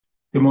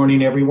Good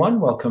morning, everyone.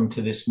 Welcome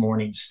to this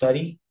morning's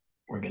study.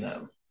 We're going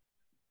to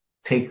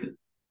take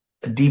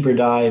a deeper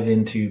dive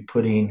into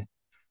putting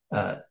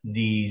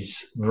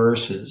these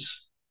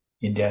verses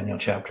in Daniel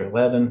chapter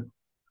 11,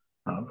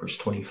 verse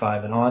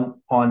 25 and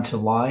onto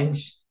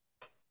lines,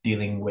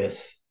 dealing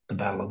with the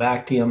Battle of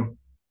Actium,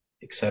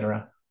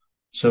 etc.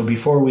 So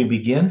before we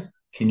begin,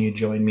 can you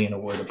join me in a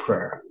word of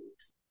prayer?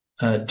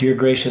 Dear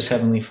gracious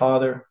Heavenly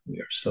Father,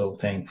 we are so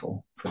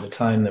thankful for the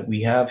time that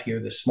we have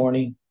here this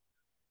morning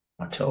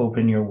to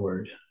open your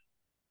word.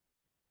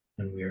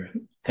 And we are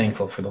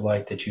thankful for the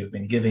light that you've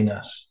been giving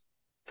us.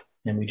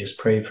 And we just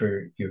pray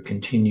for your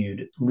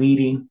continued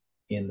leading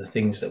in the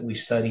things that we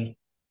study,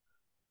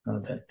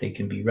 that they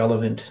can be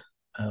relevant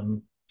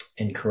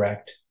and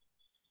correct.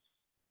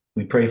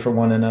 We pray for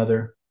one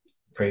another,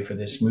 pray for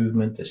this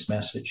movement, this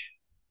message.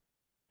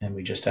 And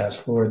we just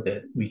ask, Lord,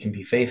 that we can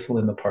be faithful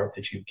in the part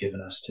that you've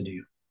given us to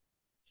do.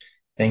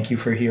 Thank you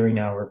for hearing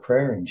our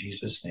prayer in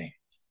Jesus' name.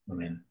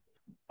 Amen.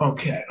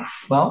 Okay.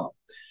 Well,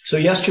 so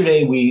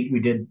yesterday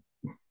we did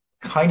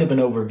kind of an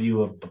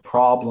overview of the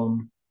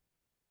problem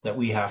that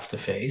we have to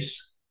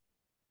face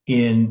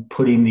in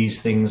putting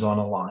these things on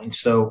a line.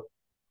 So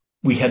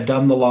we had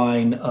done the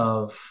line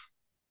of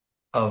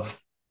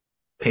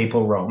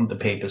papal Rome, the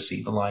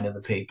papacy, the line of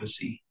the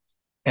papacy.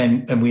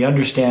 And we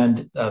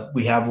understand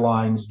we have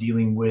lines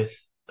dealing with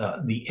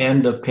the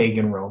end of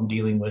pagan Rome,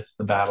 dealing with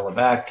the Battle of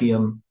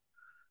Actium,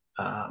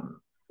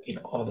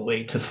 all the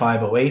way to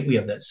 508. We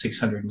have that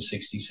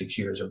 666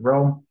 years of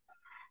Rome.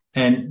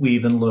 And we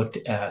even looked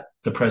at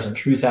the present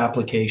truth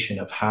application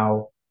of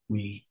how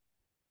we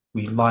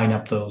line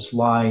up those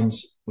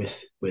lines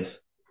with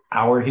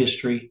our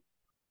history.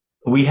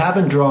 We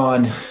haven't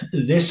drawn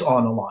this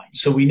on a line.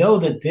 So we know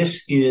that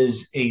this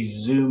is a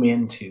zoom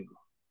into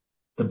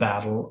the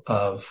Battle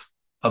of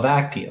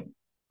Actium.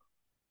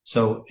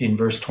 So in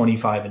verse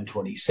 25 and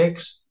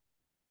 26,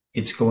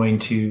 it's going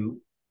to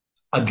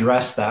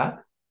address that.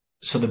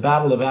 So the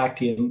Battle of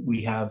Actium,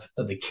 we have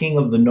the king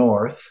of the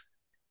north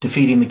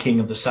defeating the king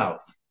of the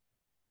south.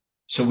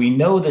 So we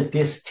know that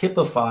this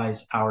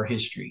typifies our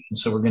history. And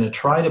so we're going to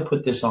try to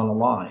put this on a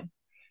line.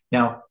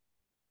 Now,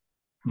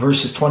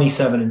 verses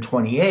 27 and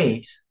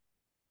 28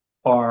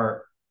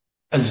 are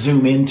a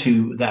zoom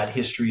into that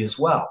history as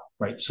well,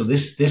 right? So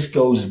this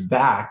goes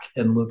back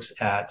and looks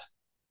at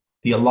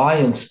the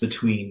alliance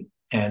between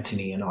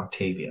Antony and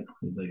Octavian,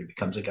 who later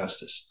becomes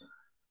Augustus.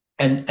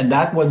 And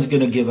that one's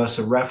going to give us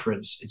a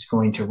reference. It's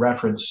going to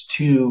reference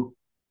to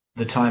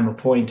the time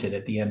appointed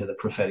at the end of the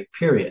prophetic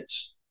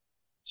periods.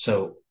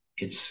 So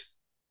it's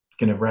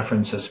going to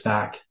reference us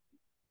back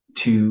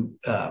to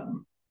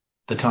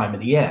the time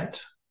of the end,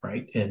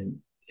 right?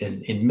 In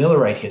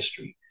Millerite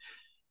history.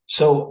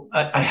 So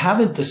I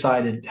haven't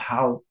decided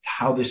how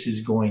this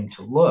is going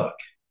to look.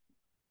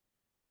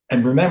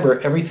 And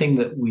remember, everything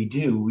that we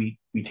do, we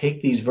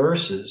take these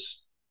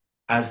verses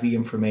as the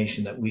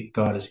information that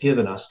God has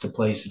given us to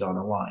place it on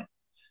a line.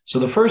 So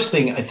the first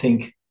thing I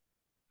think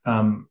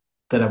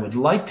that I would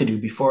like to do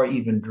before I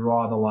even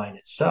draw the line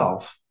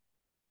itself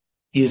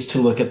is to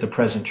look at the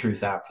present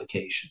truth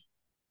application.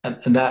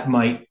 And that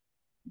might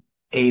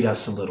aid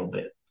us a little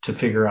bit to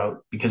figure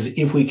out, because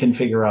if we can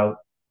figure out,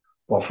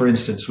 well, for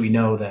instance, we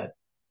know that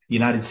the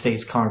United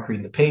States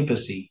conquering the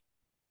papacy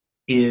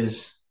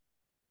is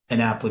an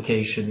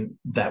application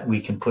that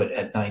we can put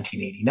at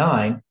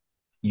 1989,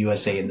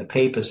 USA and the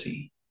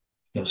papacy,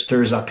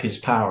 stirs up his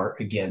power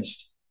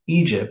against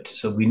Egypt.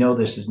 So we know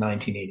this is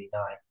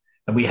 1989.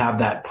 And we have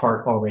that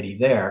part already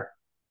there.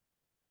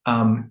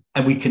 And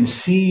we can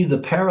see the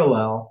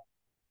parallel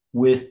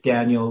with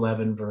Daniel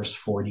 11, verse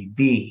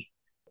 40b.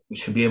 We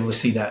should be able to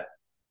see that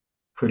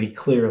pretty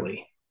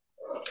clearly.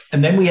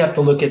 And then we have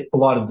to look at a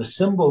lot of the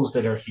symbols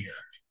that are here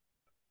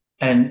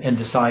and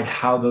decide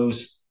how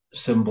those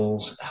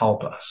symbols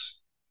help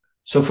us.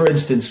 So, for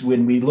instance,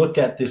 when we looked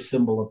at this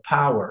symbol of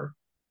power,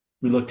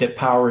 we looked at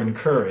power and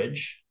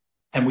courage,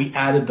 and we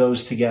added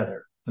those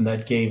together. And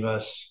that gave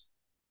us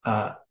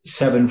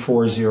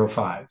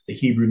 7405, the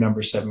Hebrew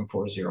number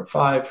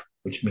 7405,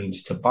 which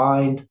means to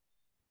bind.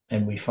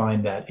 And we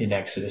find that in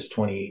Exodus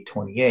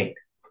 28:28.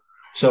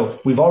 So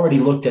we've already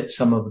looked at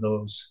some of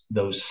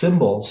those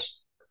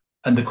symbols.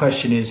 And the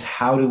question is,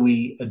 how do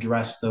we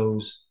address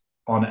those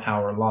on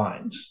our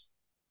lines?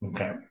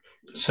 Okay.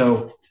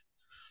 So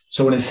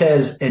when it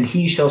says, and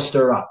he shall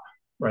stir up,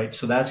 right?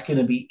 So that's going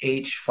to be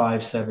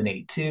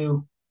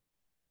H5782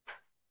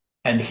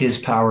 and his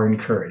power and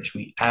courage.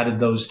 We added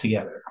those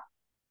together.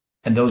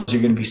 And those are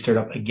going to be stirred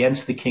up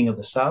against the king of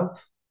the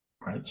south,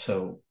 right?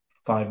 So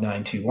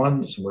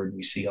 5921 is a word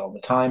we see all the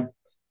time.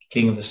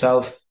 King of the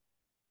south,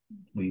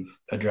 we've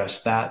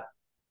addressed that.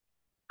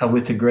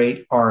 With the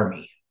great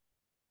army,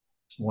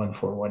 it's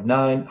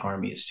 1419.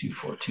 Army is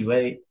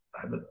 2428.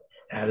 I haven't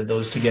added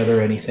those together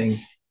or anything.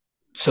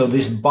 So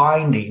this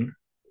binding,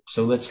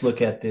 so let's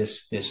look at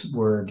this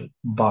word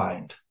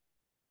bind.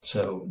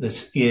 So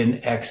this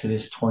in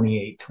Exodus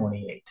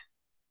 28:28.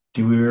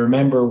 Do we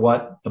remember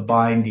what the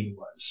binding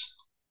was?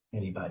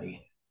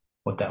 Anybody?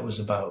 What that was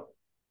about?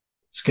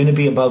 It's going to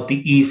be about the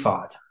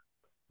ephod.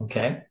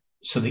 Okay.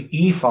 So the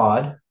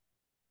ephod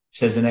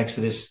says in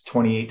Exodus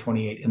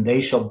 28:28, and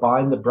they shall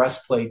bind the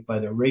breastplate by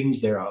the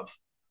rings thereof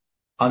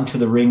unto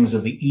the rings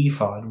of the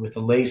ephod with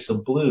a lace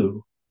of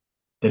blue,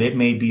 that it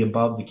may be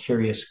above the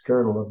curious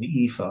girdle of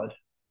the ephod,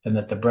 and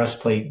that the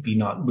breastplate be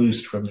not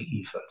loosed from the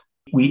ephod.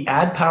 We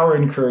add power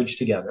and courage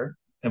together,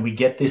 and we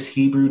get this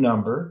Hebrew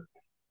number.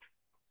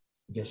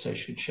 I guess I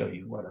should show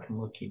you what I'm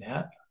looking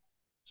at.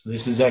 So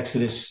this is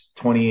Exodus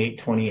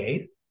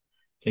 28:28.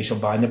 They shall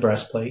bind the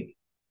breastplate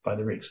by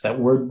the rings. That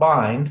word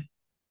bind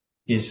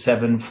is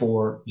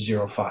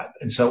 7405.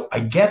 And so I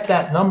get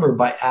that number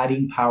by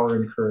adding power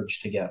and courage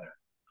together.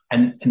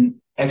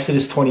 And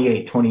Exodus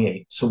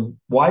 28:28. So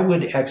why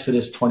would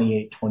Exodus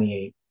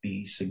 28:28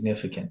 be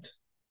significant?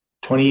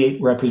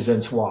 28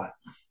 represents what?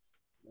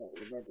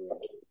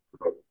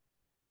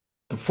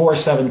 The 4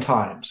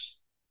 times.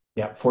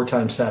 Yeah, 4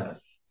 times 7,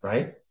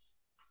 right?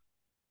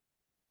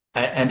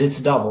 And it's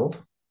doubled.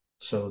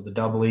 So the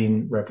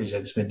doubling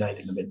represents midnight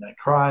in the midnight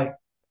cry.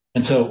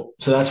 And so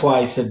that's why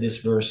I said this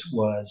verse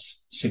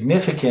was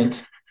significant,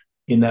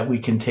 in that we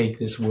can take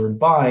this word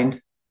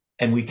bind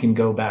and we can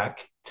go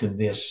back to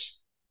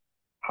this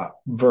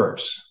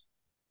verse.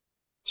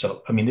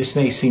 So, I mean, this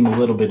may seem a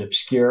little bit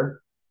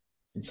obscure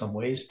in some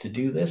ways to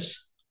do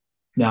this.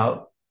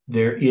 Now,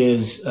 there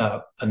is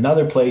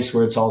another place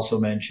where it's also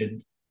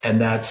mentioned,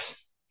 and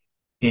that's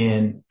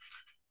in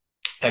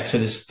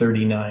Exodus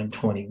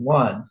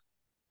 39:21.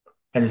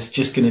 And it's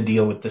just going to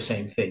deal with the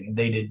same thing. And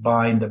they did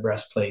bind the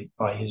breastplate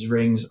by his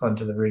rings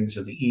unto the rings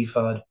of the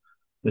ephod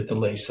with the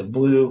lace of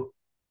blue,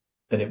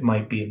 that it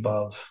might be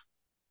above.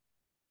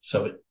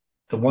 So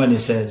the one, it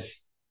says,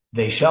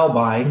 they shall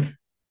bind.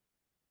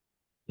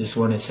 This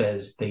one, it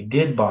says, they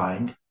did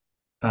bind.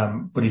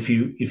 But if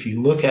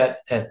you look at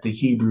the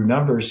Hebrew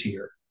numbers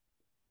here,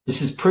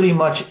 this is pretty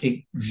much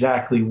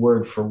exactly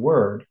word for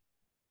word.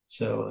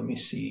 So let me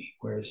see,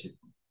 where is it?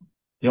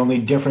 The only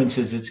difference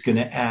is it's going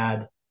to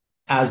add,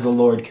 as the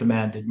Lord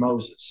commanded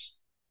Moses.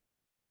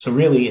 So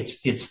really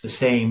it's the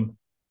same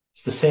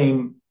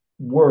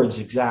words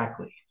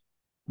exactly.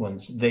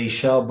 Ones they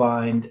shall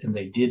bind and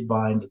they did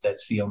bind.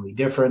 That's the only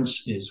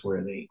difference, is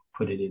where they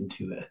put it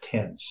into a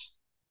tense,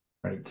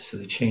 right? So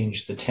they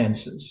changed the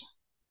tenses.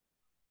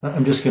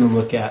 I'm just going to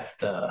look at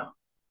the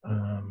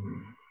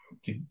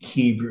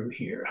Hebrew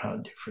here, how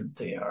different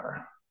they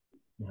are.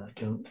 I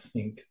don't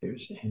think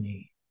there's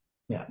any.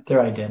 Yeah,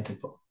 they're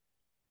identical.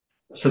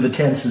 So the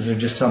tenses are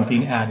just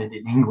something added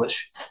in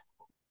English.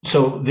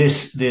 So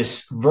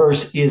this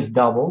verse is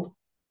doubled,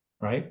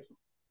 right?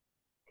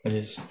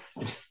 It's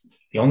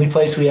the only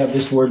place we have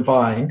this word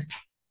bind,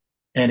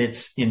 and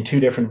it's in 2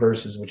 different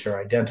verses which are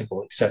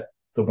identical, except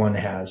the one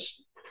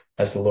has,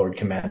 as the Lord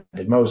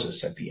commanded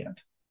Moses, at the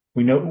end.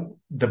 We know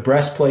the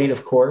breastplate,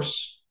 of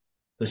course,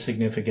 the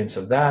significance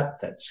of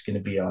that's going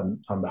to be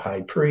on the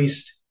high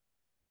priest,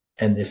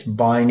 and this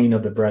binding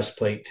of the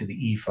breastplate to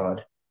the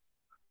ephod.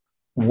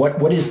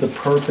 What is the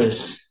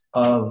purpose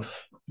of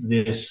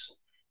this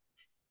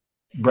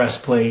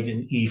breastplate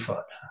and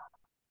ephod?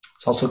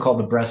 It's also called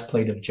the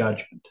breastplate of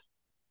judgment.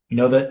 You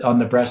know that on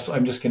the breastplate,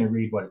 I'm just going to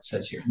read what it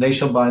says here. They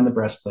shall bind the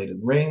breastplate of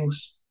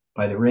rings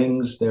by the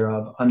rings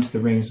thereof unto the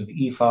rings of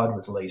the ephod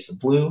with a lace of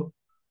blue,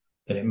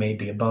 that it may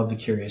be above the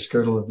curious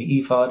girdle of the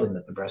ephod, and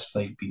that the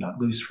breastplate be not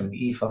loosed from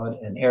the ephod.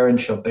 And Aaron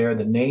shall bear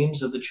the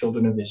names of the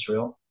children of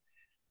Israel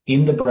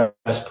in the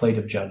breastplate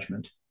of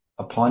judgment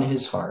upon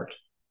his heart,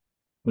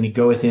 when he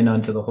goeth in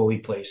unto the holy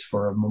place,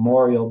 for a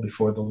memorial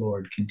before the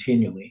Lord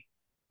continually.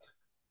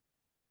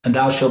 And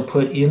thou shalt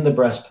put in the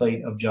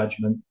breastplate of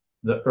judgment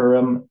the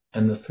Urim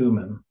and the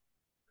Thummim,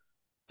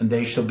 and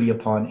they shall be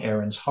upon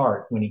Aaron's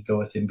heart when he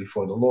goeth in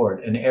before the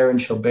Lord. And Aaron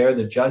shall bear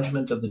the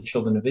judgment of the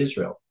children of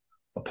Israel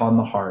upon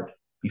the heart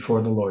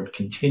before the Lord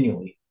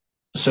continually.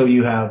 So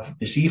you have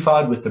this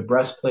ephod with the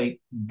breastplate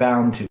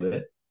bound to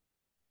it,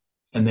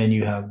 and then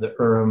you have the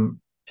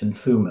Urim and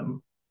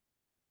Thummim.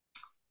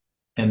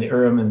 And the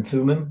Urim and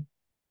Thummim,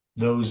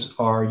 those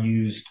are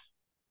used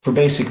for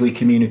basically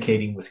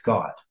communicating with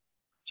God.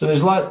 So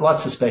there's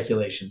lots of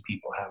speculation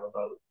people have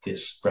about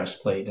this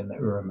breastplate and the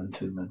Urim and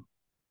Thummim.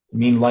 They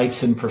mean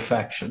lights and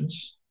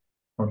perfections,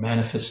 or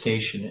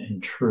manifestation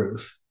in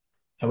truth.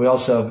 And we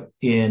also have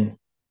in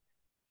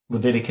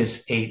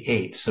Leviticus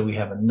 8:8. So we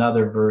have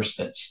another verse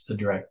that's the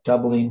direct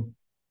doubling,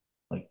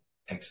 like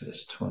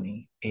Exodus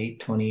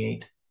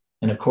 28:28.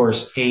 And of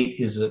course, 8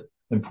 is an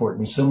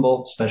important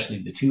symbol,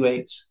 especially the 2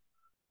 8s.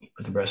 You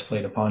put the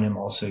breastplate upon him.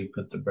 Also, you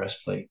put the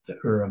breastplate, the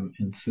Urim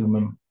and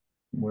Thummim.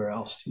 Where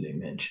else do they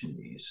mention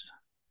these?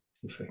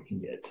 If I can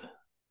get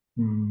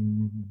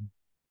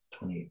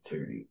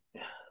 28:30.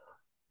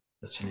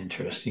 That's an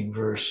interesting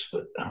verse,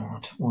 but I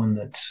want one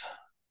that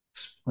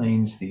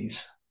explains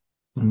these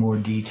in more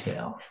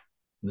detail.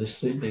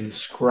 They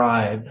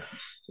describe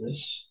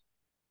this.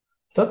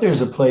 I thought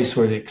there's a place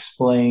where it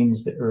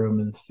explains the Urim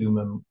and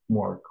Thummim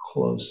more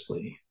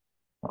closely.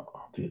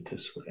 I'll do it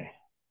this way.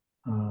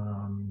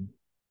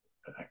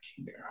 Back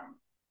here.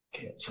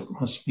 Okay, so it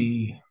must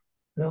be.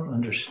 I don't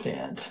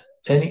understand.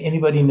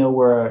 Anybody know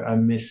where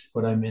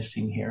what I'm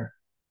missing here?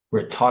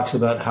 where it talks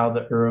about how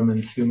the Urim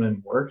and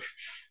Thummim work.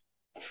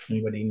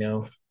 Anybody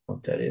know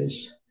what that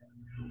is?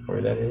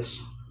 Where that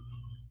is?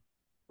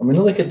 I'm going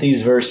to look at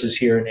these verses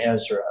here in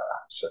Ezra.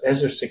 So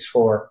Ezra 6:4,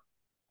 or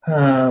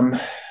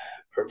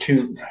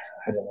 2,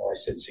 I don't know why I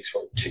said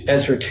 6:4.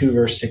 Ezra 2,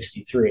 verse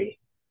 63.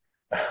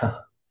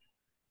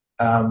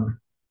 And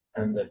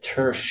the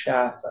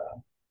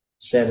Tershatha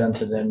said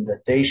unto them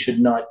that they should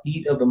not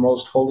eat of the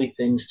most holy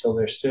things till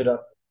there stood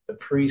up the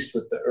priest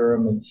with the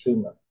Urim and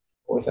Thummim,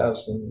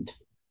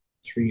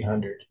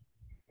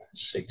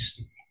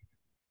 4,360,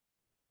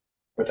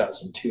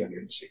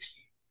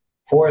 4,260,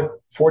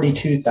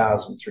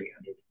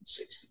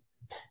 42,360,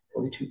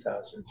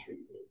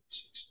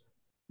 42,360.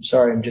 I'm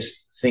sorry, I'm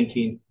just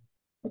thinking.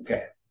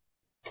 Okay.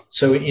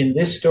 So in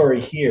this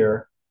story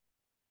here,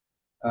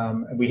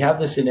 we have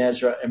this in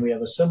Ezra, and we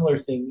have a similar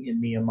thing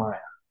in Nehemiah.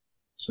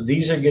 So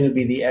these are going to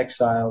be the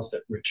exiles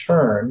that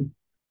return,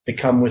 that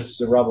come with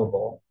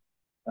Zerubbabel.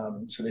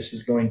 So this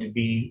is going to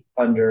be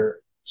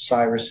under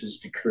Cyrus's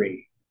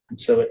decree. And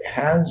so it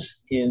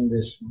has in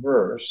this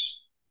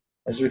verse,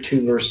 Ezra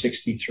 2, verse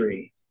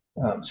 63.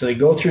 So they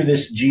go through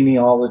this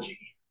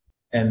genealogy,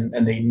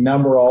 and they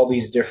number all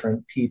these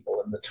different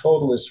people, and the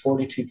total is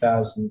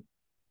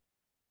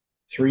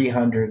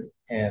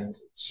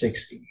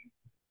 42,360.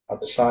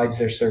 Besides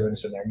their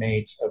servants and their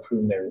maids, of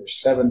whom there were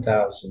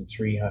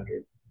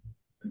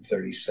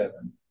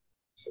 7,337.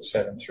 So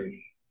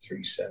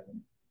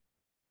 7,337.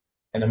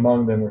 And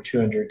among them were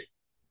 200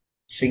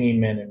 singing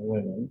men and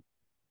women.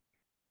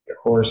 Their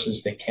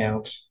horses they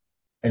count.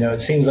 I know it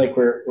seems like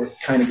we're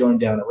kind of going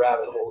down a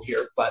rabbit hole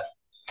here,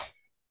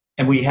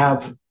 and we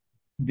have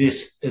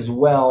this as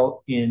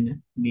well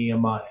in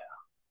Nehemiah.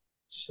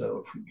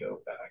 So if we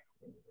go back,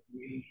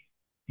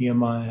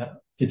 Nehemiah,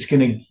 it's going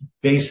to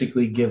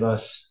basically give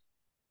us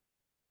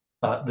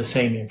the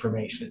same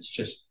information. It's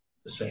just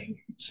the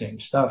same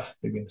stuff.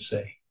 They're going to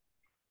say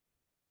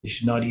they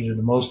should not eat of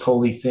the most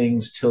holy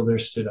things till there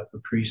stood up a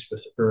priest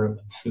with Urim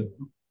and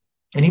Thummim.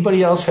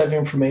 Anybody else have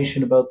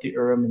information about the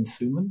Urim and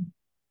Thummim?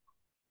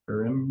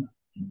 Urim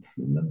and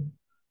Thummim?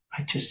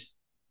 I just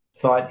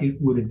thought it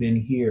would have been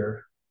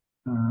here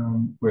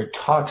where it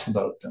talks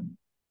about them,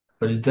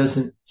 but it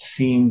doesn't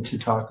seem to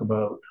talk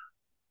about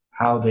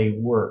how they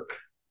work.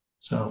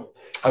 So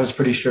I was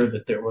pretty sure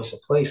that there was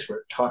a place where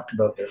it talked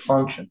about their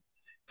function.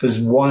 Because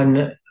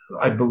one,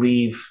 I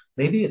believe,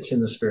 maybe it's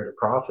in the spirit of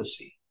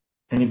prophecy.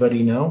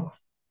 Anybody know?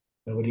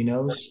 Nobody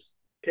knows?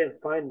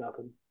 Can't find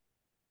nothing.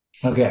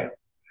 Okay.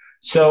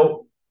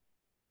 So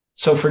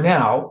for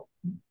now,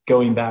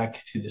 going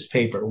back to this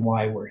paper,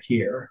 why we're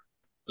here.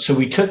 So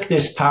we took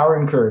this power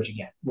and courage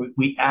again.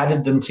 We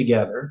added them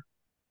together.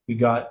 We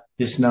got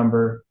this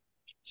number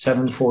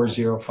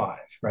 7405,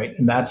 right?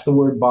 And that's the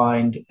word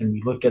bind. And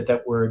we looked at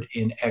that word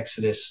in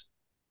Exodus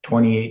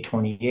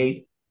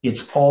 28:28.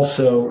 It's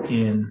also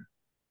in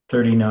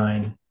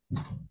 39:21.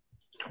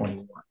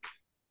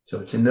 So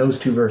it's in those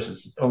two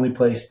verses. It's the only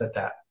place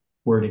that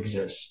word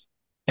exists.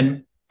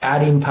 And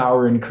adding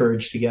power and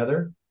courage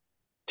together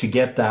to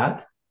get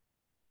that,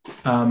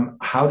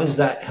 how does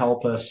that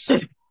help us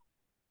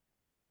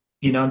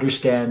in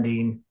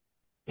understanding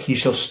he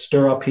shall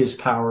stir up his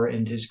power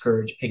and his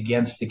courage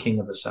against the king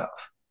of the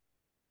south?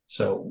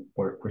 So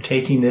we're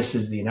taking this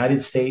as the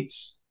United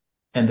States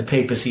and the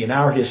papacy in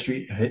our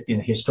history.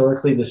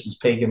 Historically, this is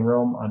pagan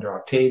Rome under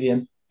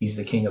Octavian. He's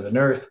the king of the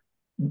north,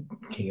 and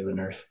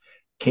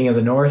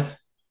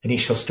he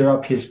shall stir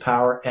up his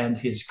power and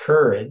his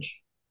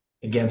courage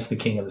against the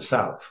king of the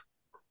south.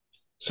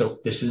 So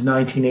this is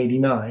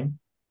 1989,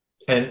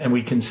 and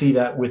we can see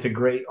that with a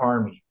great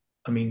army.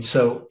 I mean,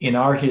 so in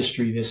our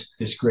history,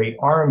 this great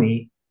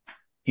army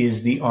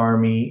is the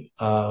army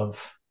of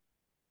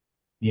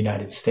the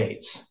United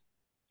States.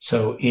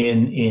 So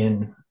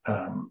in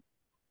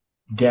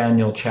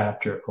Daniel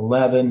chapter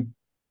 11,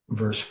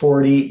 verse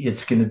 40,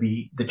 it's going to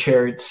be the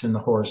chariots and the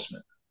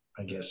horsemen,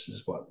 I guess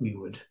is what we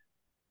would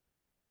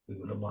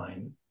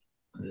align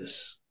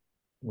this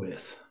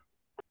with.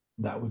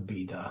 That would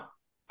be the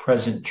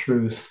present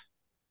truth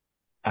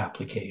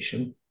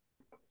application.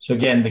 So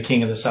again, the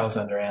king of the south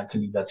under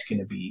Anthony, that's going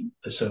to be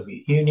the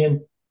Soviet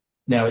Union.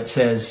 Now it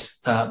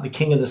says, the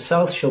king of the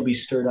south shall be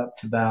stirred up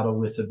to battle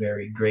with a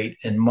very great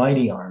and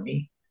mighty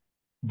army,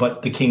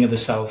 but the king of the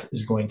south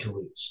is going to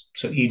lose.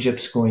 So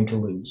Egypt's going to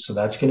lose. So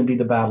that's going to be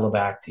the Battle of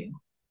Actium.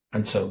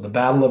 And so the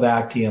Battle of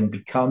Actium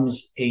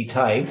becomes a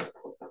type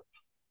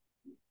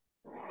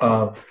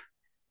of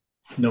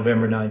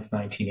November 9th,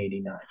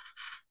 1989.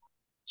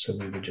 So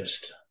we would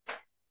just...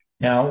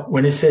 Now,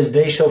 when it says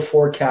they shall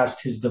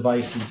forecast his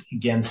devices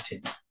against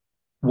him,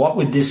 what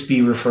would this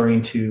be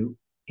referring to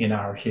in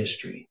our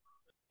history?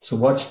 So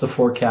what's the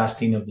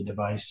forecasting of the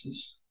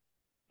devices?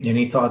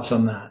 Any thoughts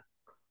on that?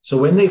 So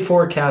when they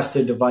forecast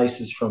their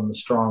devices from the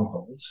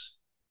strongholds,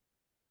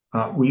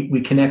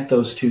 we connect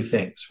those two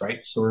things, right?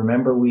 So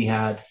remember we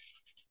had,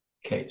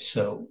 okay,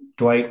 so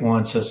Dwight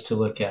wants us to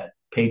look at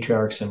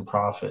Patriarchs and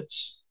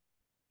Prophets,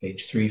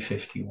 page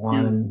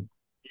 351.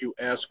 You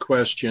ask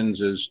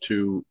questions as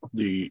to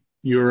the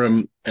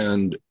Urim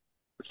and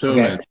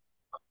Thummim. Okay.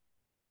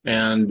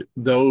 And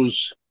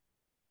those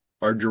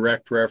are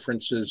direct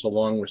references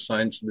along with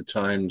Signs of the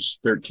Times,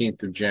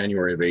 13th of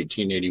January of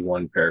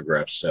 1881,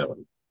 paragraph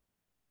 7.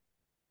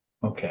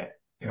 Okay.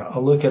 Yeah,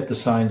 I'll look at the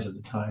Signs of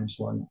the Times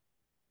one.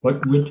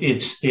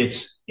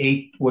 It's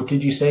eight. What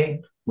did you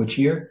say? Which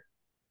year?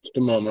 Just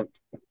a moment.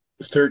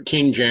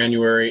 13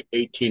 January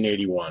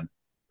 1881,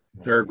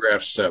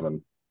 paragraph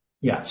 7.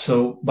 Yeah.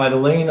 So by the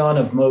laying on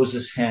of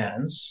Moses'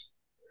 hands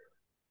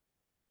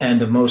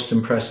and a most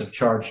impressive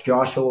charge,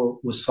 Joshua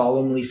was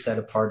solemnly set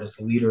apart as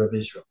the leader of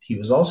Israel. He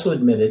was also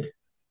admitted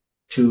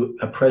to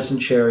a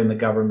present share in the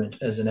government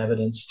as an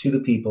evidence to the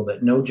people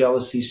that no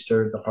jealousy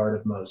stirred the heart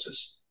of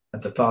Moses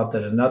at the thought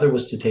that another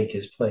was to take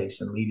his place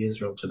and lead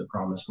Israel to the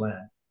promised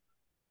land.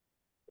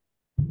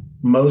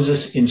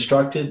 Moses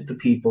instructed the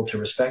people to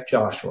respect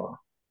Joshua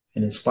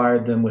and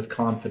inspired them with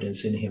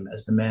confidence in him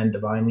as the man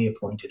divinely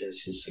appointed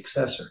as his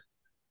successor.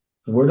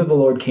 The word of the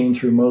Lord came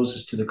through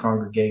Moses to the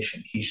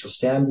congregation. He shall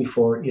stand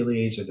before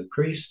Eleazar the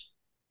priest,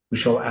 who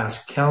shall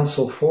ask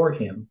counsel for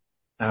him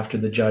after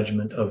the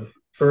judgment of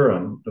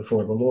Urim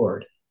before the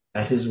Lord.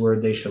 At his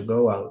word they shall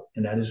go out,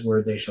 and at his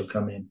word they shall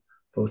come in,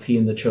 both he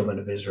and the children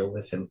of Israel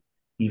with him,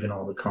 even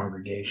all the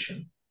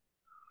congregation.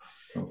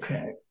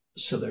 Okay,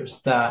 so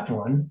there's that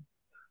one.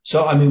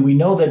 So, I mean, we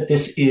know that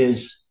this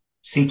is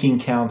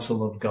seeking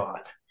counsel of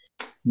God.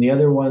 And the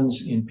other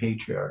ones in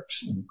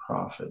patriarchs and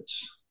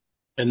prophets.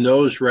 And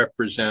those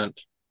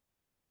represent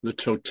the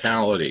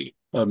totality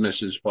of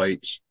Mrs.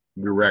 White's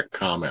direct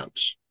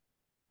comments.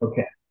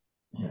 Okay.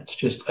 Yeah, it's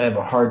just, I have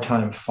a hard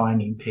time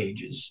finding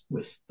pages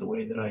with the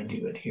way that I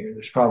do it here.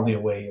 There's probably a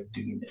way of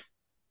doing it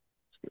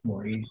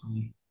more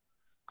easily.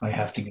 I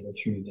have to go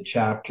through the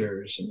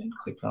chapters and then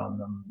click on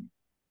them.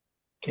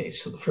 Okay,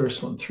 so the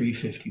first one,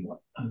 351.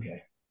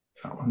 Okay,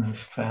 that one I've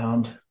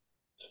found.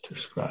 It's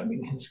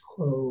describing his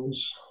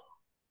clothes.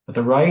 At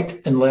the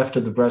right and left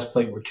of the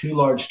breastplate were two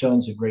large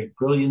stones of great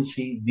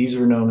brilliancy. These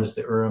are known as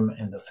the Urim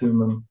and the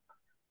Thummim.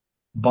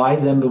 By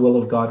them the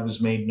will of God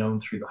was made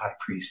known through the high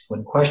priest.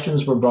 When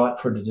questions were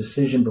brought for the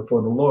decision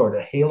before the Lord,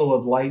 a halo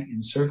of light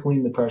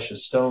encircling the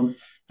precious stone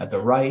at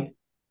the right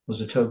was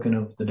a token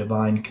of the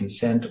divine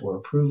consent or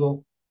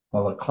approval,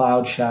 while a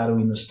cloud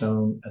shadowing the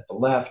stone at the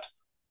left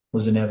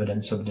was an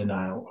evidence of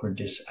denial or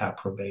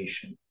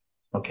disapprobation.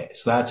 Okay,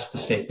 so that's the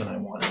statement I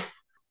wanted.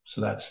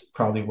 So that's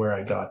probably where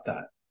I got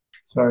that.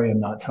 Sorry, I'm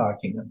not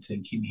talking. I'm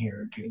thinking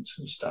here, doing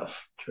some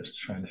stuff, just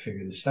trying to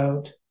figure this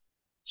out.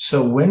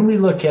 So when we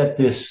look at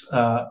this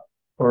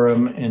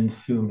Urim and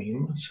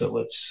Thummim, so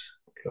let's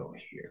go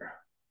here.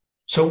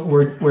 So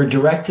we're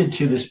directed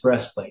to this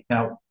breastplate.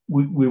 Now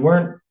we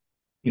weren't,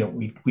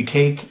 we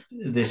take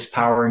this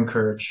power and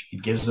courage.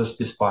 It gives us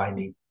this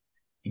binding.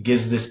 It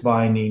gives this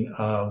binding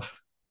of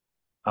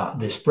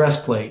this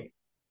breastplate,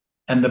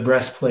 and the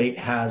breastplate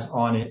has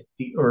on it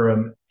the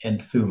Urim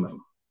and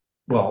Thummim.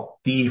 Well,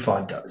 the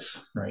ephod does,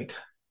 right?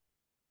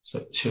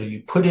 So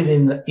you put it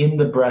in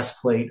the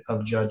breastplate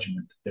of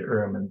judgment, the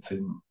Urim and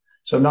Thummim.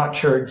 So I'm not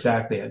sure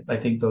exactly. I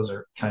think those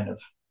are kind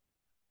of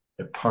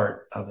a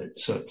part of it.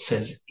 So it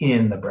says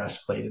in the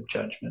breastplate of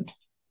judgment.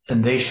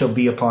 And they shall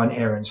be upon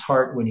Aaron's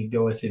heart when he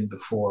goeth in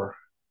before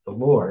the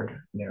Lord.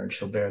 And Aaron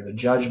shall bear the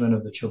judgment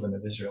of the children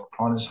of Israel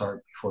upon his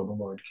heart before the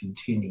Lord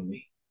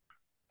continually.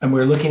 And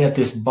we're looking at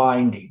this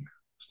binding.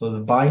 So the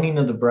binding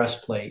of the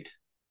breastplate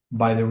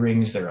by the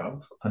rings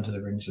thereof, unto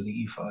the rings of the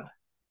ephod.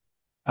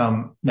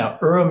 Now,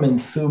 Urim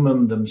and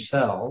Thummim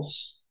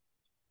themselves,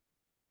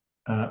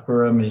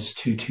 Urim is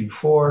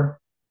 224,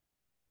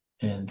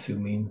 and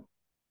Thummim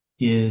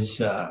is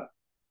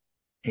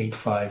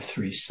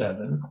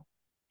 8537.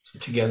 So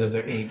together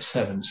they're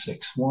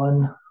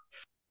 8761.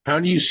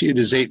 How do you see it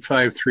as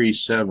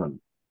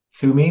 8537?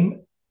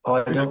 Thummim? Oh,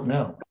 I don't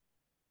know.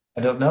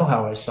 I don't know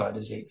how I saw it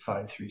as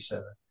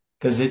 8537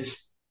 because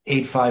it's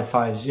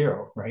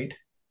 8550, right?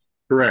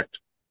 Correct.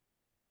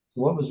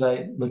 What was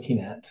I looking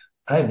at?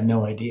 I have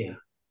no idea.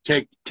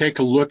 Take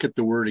a look at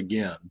the word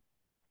again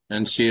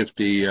and see if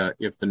the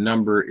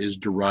number is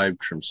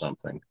derived from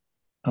something.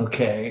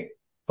 Okay.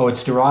 Oh,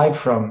 it's derived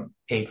from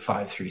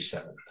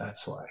 8537.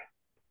 That's why.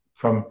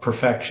 From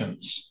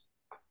perfections.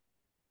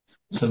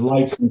 So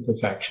lights and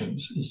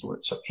perfections is the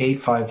word. So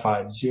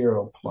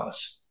 8550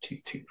 plus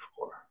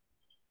 224.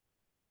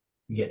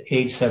 We get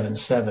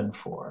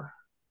 8774.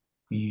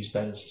 We use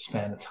that as a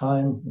span of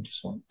time. We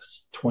just want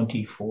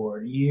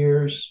 24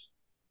 years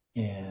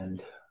and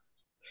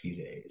a few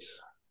days.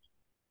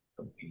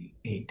 It would be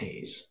 8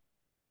 days.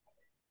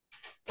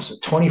 So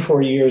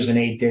 24 years and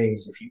 8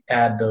 days if you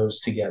add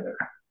those together.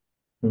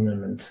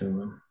 Urim and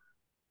Thummim.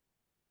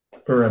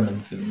 Urim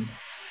and Thummim.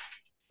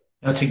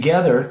 Now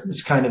together,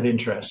 it's kind of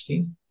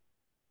interesting.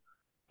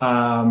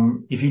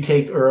 If you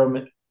take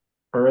Urim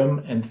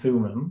and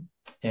Thummim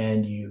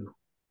and you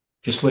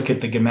just look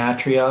at the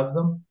gematria of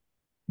them,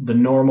 the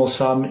normal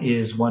sum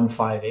is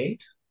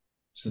 158.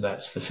 So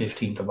that's the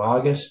 15th of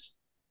August.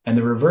 And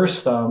the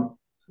reverse sum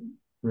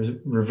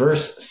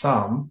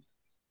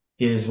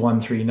is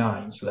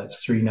 139. So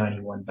that's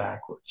 391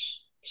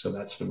 backwards. So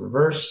that's the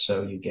reverse.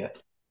 So you get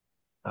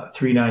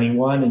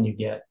 391 and you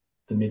get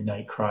the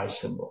midnight cry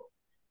symbol.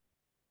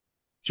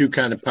 Two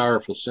kind of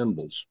powerful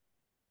symbols.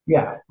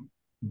 Yeah.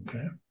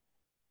 Okay.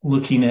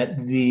 Looking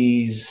at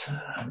these,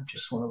 I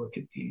just want to look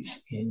at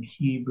these in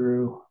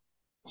Hebrew.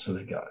 So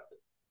they got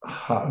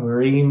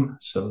Ha-Urim,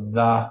 so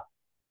the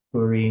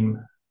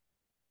Urim,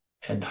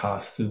 and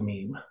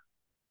Ha-Thumim.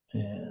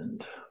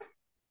 And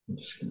I'm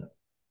just going to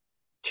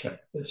check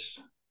this.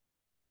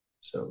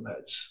 So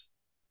that's,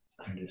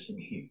 there it is in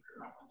Hebrew.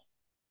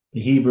 The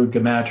Hebrew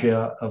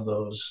gematria of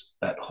those,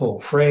 that whole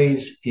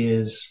phrase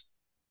is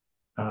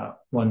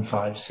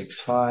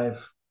 1565.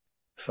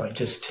 If I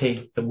just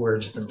take the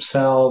words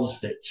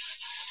themselves,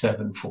 it's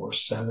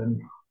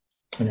 747.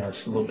 I know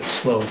it's a little bit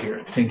slow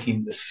here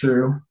thinking this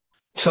through.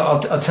 So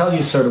I'll tell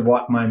you sort of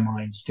what my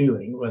mind's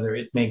doing, whether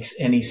it makes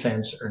any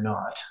sense or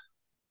not.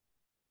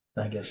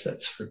 I guess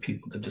that's for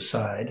people to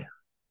decide.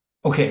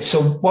 Okay,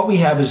 so what we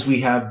have is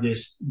we have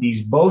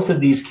both of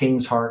these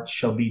kings' hearts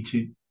shall be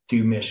to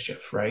do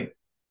mischief, right?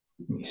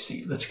 Let me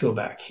see. Let's go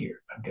back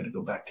here. I'm going to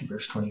go back to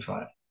verse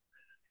 25.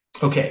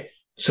 Okay,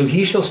 so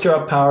he shall stir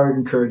up power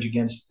and courage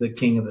against the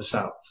king of the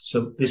south.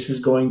 So this is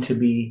going to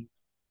be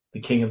the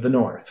king of the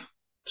north,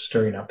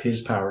 stirring up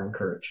his power and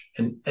courage.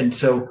 And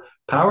so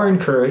power and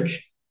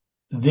courage,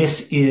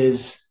 this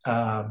is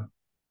the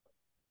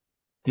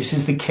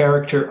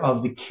character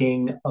of the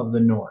king of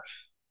the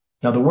north.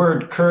 Now, the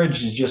word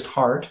courage is just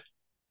heart,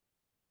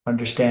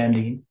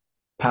 understanding.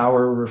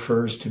 Power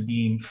refers to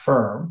being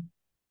firm,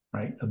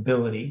 right?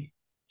 Ability.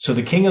 So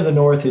the king of the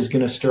north is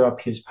going to stir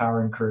up his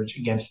power and courage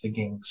against the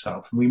king of the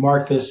south. We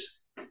marked this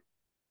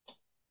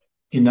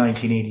in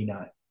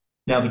 1989.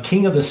 Now, the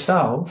king of the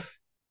south,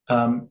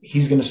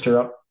 he's going to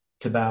stir up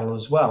to battle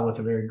as well with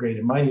a very great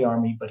and mighty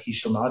army, but he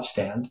shall not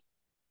stand,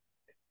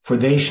 for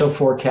they shall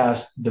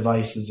forecast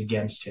devices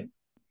against him.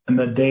 And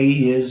the they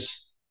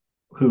is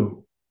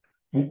who?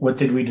 What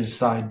did we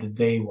decide the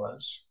they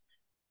was?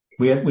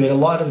 We had a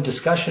lot of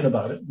discussion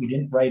about it. We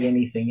didn't write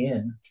anything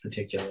in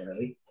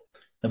particularly.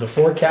 Now, the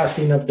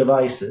forecasting of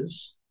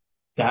devices,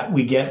 that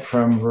we get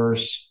from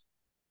verse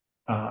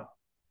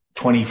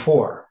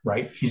 24,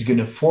 right? He's going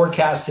to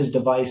forecast his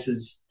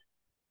devices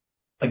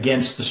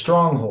against the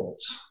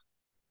strongholds.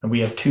 And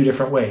we have two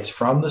different ways,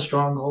 from the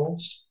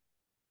strongholds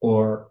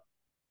or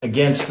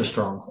against the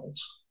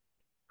strongholds.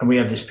 And we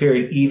have this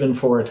period even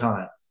for a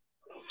time.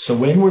 So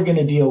when we're going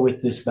to deal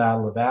with this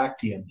battle of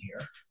Actium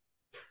here,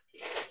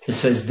 it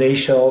says they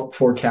shall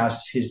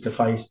forecast his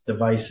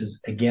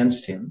devices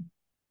against him.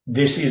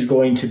 This is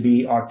going to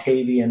be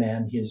Octavian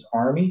and his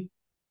army.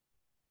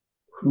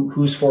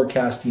 Who's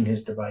forecasting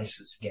his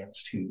devices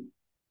against who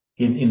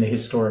in the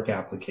historic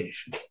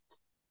application?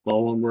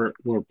 Well, when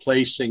we're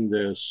placing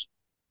this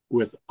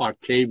with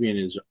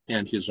Octavian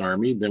and his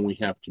army, then we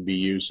have to be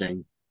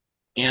using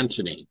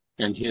Antony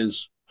and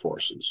his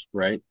forces,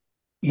 right?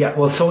 Yeah,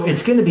 well, so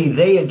it's going to be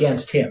they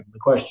against him. The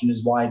question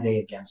is why they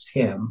against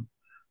him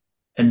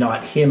and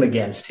not him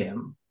against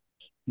him.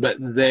 But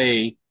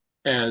they,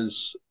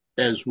 as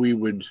we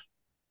would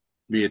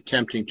be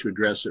attempting to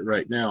address it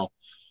right now,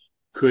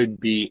 could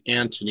be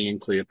Antony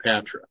and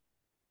Cleopatra.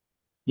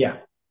 Yeah,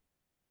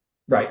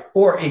 right.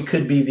 Or it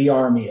could be the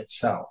army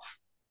itself.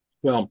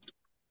 Well,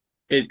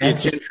 it's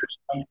interesting.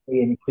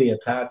 Antony and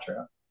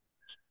Cleopatra,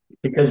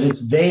 because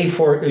it's they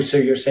for. So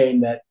you're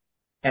saying that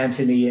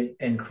Antony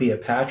and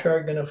Cleopatra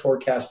are going to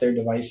forecast their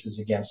devices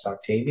against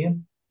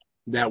Octavian?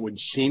 That would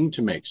seem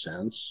to make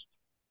sense,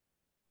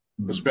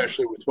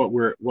 especially with what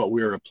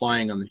we're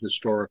applying on the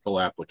historical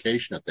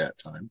application at that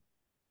time.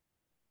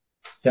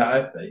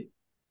 Yeah.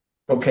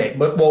 Okay,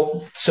 but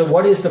so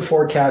what is the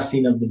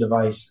forecasting of the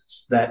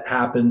devices that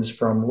happens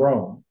from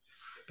Rome?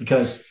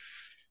 Because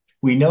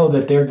we know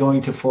that they're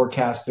going to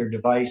forecast their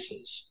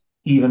devices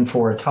even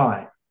for a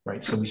time,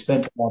 right? So we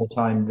spent a lot of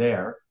time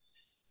there.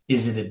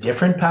 Is it a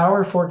different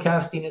power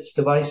forecasting its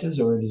devices,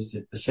 or is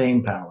it the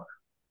same power?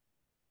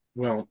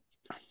 Well,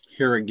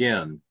 here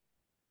again,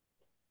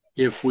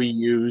 if we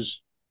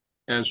use,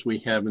 as we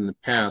have in the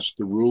past,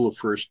 the rule of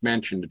first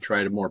mention to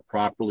try to more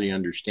properly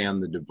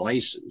understand the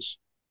devices,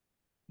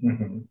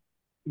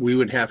 we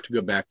would have to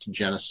go back to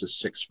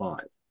Genesis 6:5.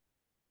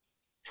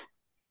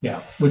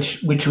 Yeah,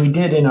 which we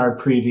did in our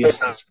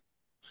previous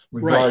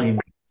regarding,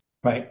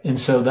 right? And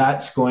so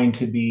that's going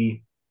to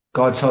be,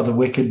 God saw the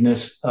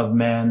wickedness of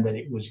man, that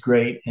it was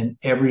great, and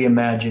every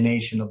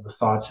imagination of the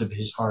thoughts of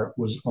his heart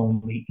was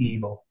only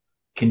evil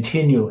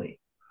continually,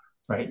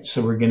 right?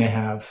 So we're going to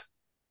have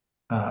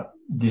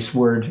this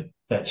word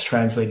that's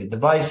translated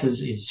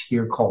devices is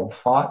here called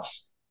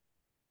thoughts,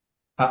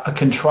 a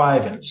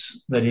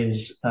contrivance that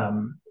is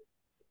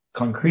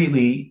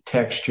concretely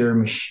texture,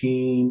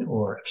 machine,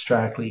 or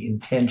abstractly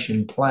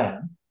intention,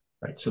 plan,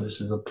 right? So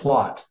this is a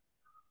plot.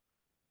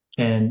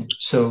 And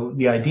so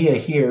the idea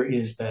here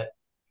is that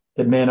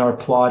the men are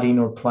plotting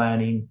or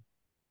planning,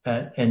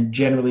 and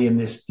generally in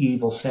this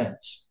evil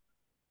sense.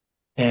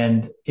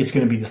 And it's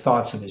going to be the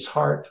thoughts of his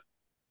heart,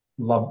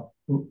 love,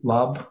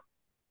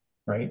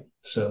 right?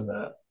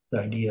 So the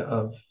idea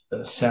of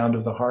the sound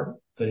of the heart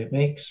that it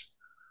makes.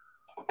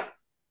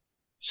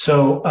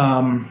 So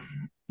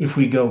if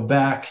we go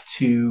back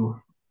to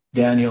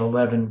Daniel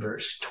 11,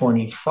 verse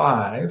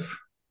 25,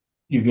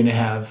 you're going to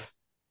have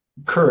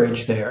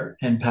courage there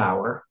and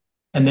power.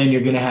 And then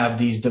you're going to have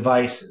these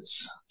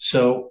devices.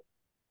 So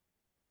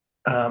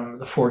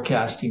the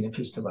forecasting of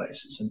his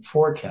devices and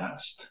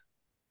forecast.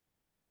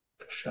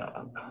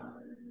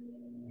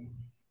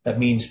 That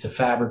means to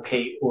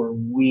fabricate or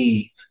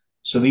weave.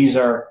 So these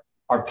are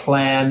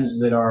plans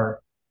that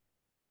are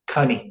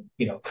cunning,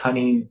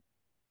 cunning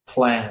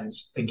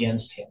plans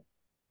against him.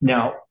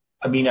 Now,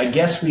 I mean, I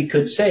guess we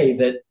could say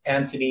that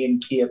Antony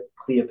and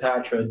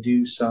Cleopatra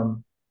do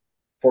some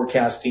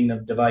forecasting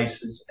of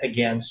devices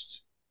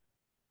against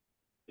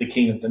the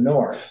king of the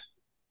north.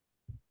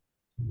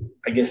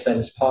 I guess that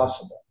is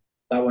possible.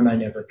 That one I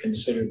never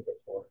considered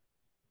before.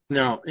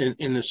 Now,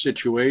 in the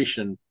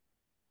situation,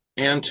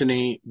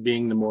 Antony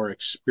being the more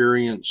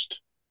experienced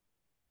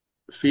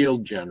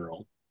field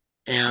general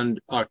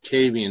and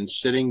Octavian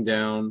sitting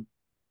down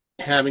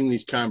having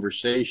these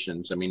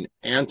conversations. I mean,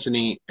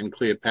 Antony and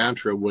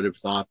Cleopatra would have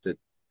thought that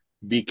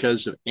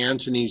because of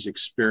Antony's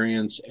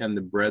experience and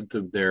the breadth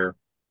of their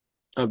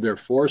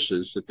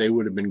forces, that they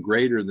would have been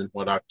greater than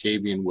what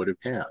Octavian would have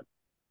had.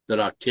 That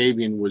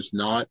Octavian was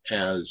not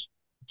as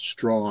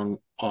strong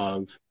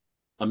of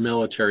a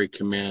military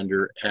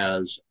commander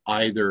as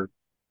either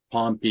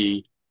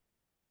Pompey,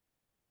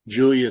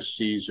 Julius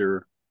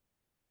Caesar,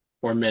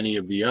 or many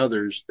of the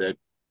others that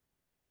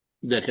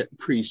had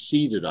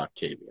preceded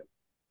Octavian.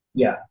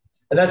 Yeah,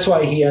 and that's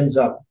why he ends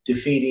up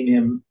defeating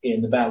him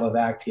in the Battle of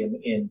Actium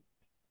in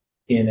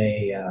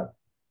a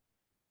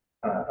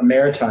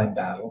maritime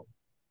battle,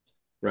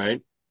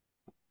 right?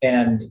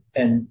 And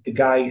the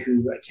guy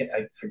who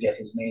I forget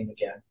his name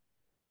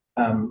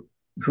again,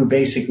 who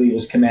basically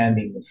was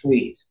commanding the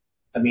fleet.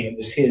 I mean, it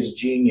was his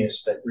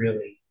genius that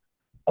really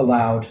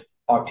allowed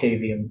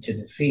Octavian to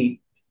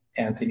defeat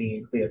Antony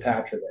and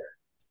Cleopatra there,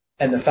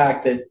 and the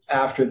fact that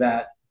after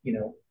that,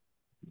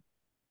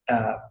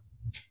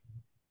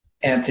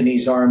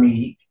 Antony's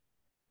army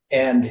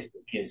and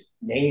his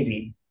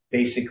navy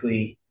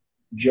basically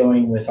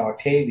join with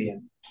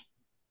Octavian.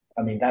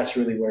 I mean, that's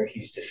really where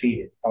he's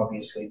defeated.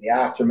 Obviously, the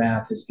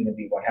aftermath is going to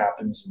be what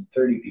happens in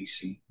 30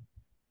 BC.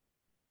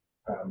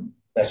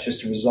 That's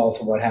just a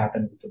result of what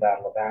happened with the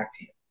Battle of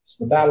Actium.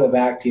 So the Battle of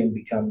Actium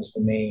becomes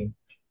the main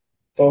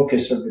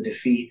focus of the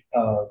defeat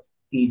of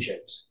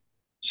Egypt.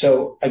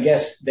 So I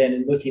guess then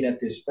in looking at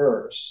this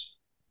verse,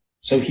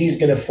 so he's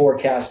going to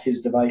forecast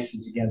his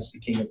devices against the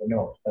king of the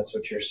north. That's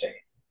what you're saying.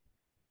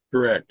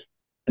 Correct.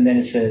 And then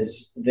it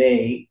says,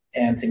 they,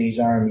 Antony's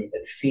army,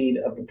 that feed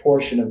of the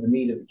portion of the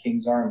meat of the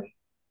king's army,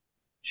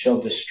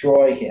 shall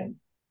destroy him,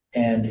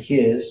 and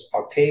his,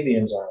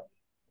 Octavian's army,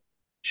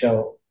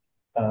 shall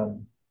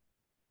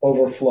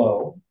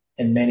overflow,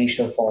 and many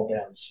shall fall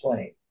down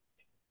slain.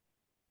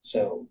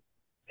 So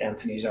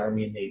Antony's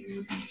army and navy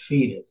would be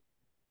defeated.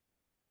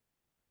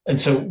 And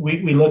so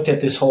we looked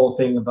at this whole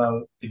thing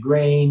about the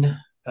grain.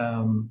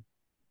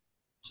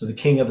 So the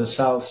king of the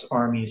south's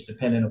army is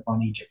dependent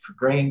upon Egypt for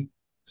grain.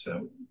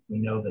 So we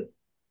know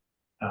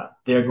that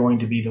they're going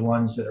to be the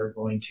ones that are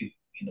going to,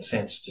 in a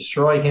sense,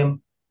 destroy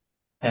him.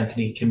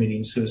 Antony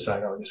committing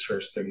suicide August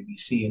 1st, 30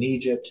 BC in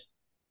Egypt.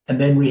 And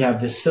then we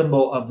have this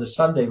symbol of the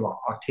Sunday law.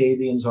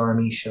 Octavian's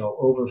army shall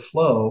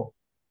overflow,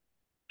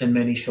 and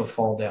many shall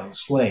fall down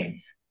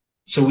slain.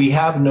 So we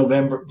have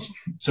November.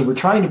 So we're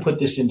trying to put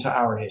this into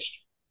our history.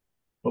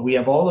 But we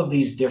have all of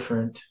these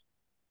different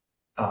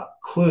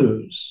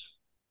clues,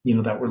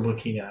 that we're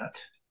looking at.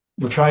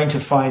 We're trying to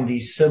find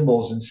these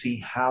symbols and see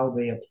how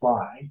they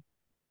apply.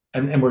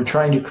 And we're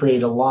trying to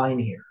create a line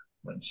here.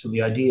 Right? So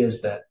the idea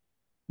is that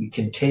we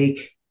can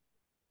take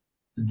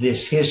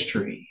this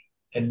history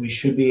and we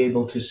should be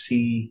able to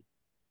see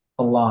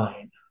a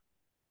line.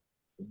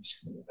 I'm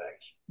just going to go back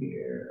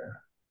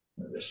here.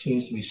 There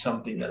seems to be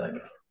something that I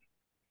know.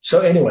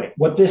 So anyway,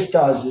 what this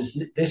does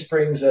is this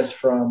brings us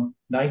from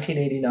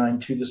 1989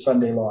 to the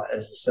Sunday law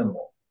as a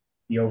symbol,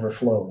 the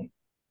overflowing.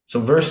 So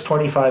verse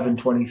 25 and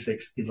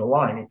 26 is a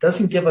line. It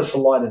doesn't give us a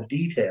lot of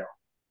detail.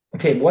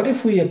 Okay, what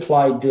if we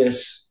applied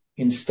this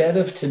instead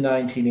of to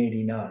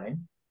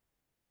 1989,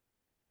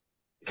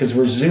 because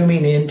we're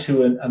zooming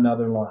into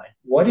another line.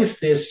 What if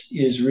this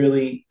is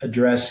really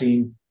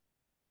addressing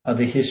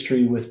the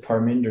history with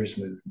Parminder's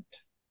movement?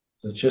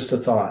 So it's just a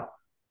thought.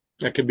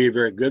 That could be a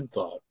very good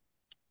thought.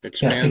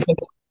 Expand.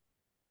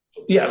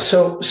 Yeah.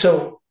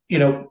 So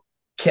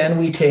can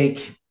we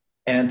take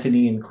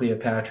Antony and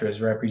Cleopatra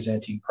as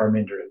representing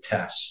Parminder and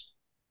Tess?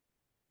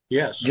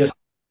 Yes. Just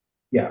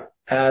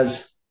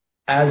as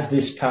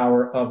this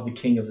power of the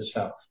king of the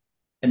south,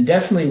 and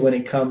definitely when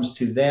it comes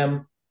to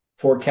them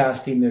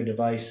forecasting their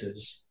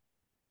devices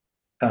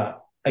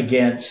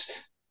against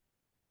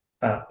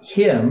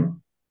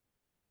him,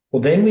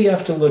 well, then we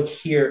have to look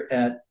here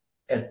at.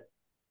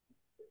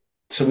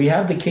 So we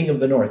have the king of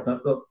the north.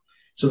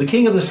 So the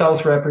king of the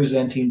south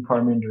representing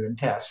Parminder and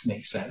Tess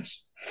makes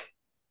sense,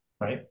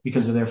 right?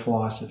 Because of their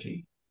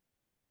philosophy.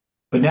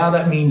 But now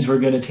that means we're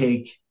going to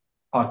take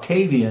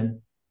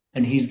Octavian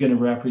and he's going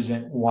to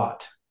represent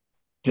what?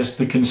 Just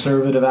the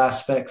conservative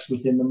aspects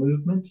within the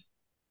movement?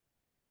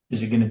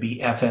 Is it going to be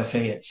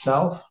FFA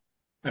itself?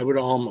 I would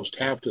almost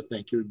have to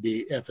think it would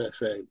be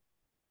FFA.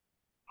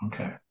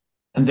 Okay.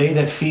 And they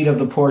that feed of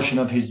the portion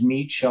of his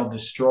meat shall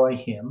destroy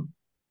him,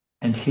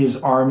 and his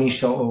army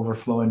shall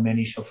overflow, and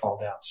many shall fall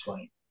down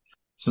slain.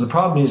 So the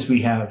problem is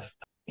we have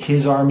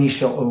his army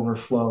shall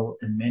overflow,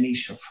 and many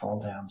shall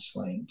fall down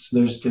slain. So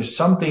there's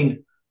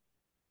something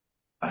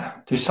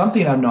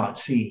I'm not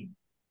seeing.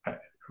 I'm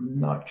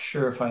not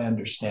sure if I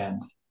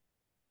understand.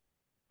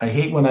 I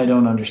hate when I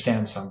don't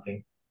understand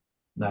something.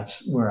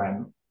 That's where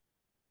I'm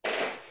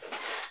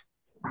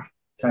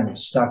kind of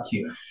stuck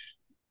here.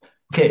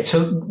 Okay,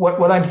 so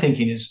what I'm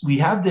thinking is we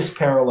have this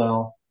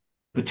parallel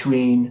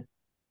between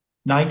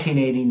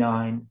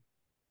 1989,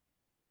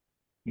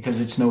 because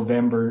it's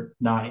November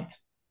 9th,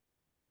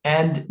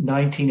 and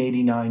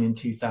 1989 and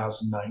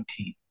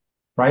 2019,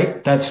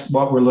 right? That's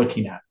what we're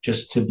looking at,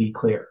 just to be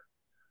clear.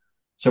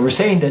 So we're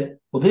saying that,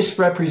 well, this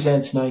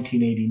represents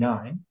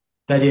 1989.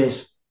 That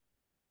is,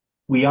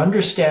 we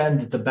understand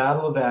that the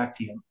Battle of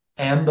Actium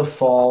and the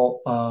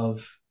fall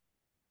of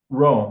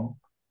Rome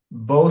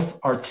both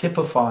are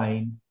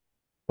typifying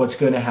what's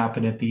going to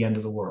happen at the end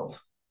of the world,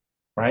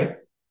 right?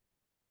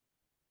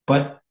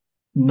 But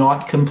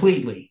not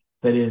completely.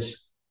 That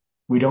is,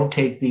 we don't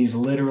take these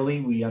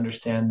literally. We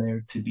understand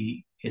there to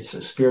be, it's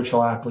a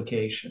spiritual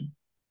application.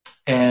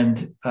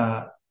 And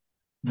that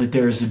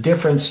there's a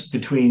difference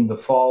between the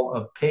fall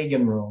of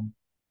pagan Rome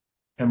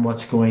and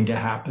what's going to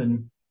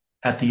happen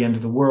at the end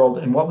of the world.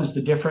 And what was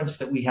the difference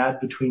that we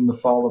had between the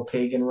fall of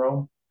pagan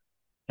Rome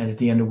and at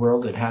the end of the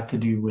world? It had to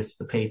do with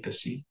the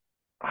papacy.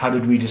 How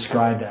did we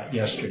describe that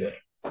yesterday?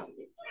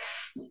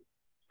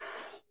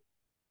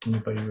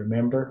 Anybody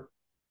remember?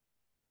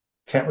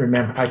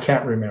 I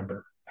can't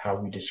remember how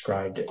we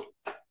described it.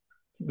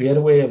 We had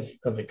a way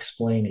of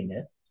explaining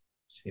it.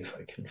 See if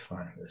I can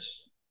find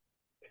this.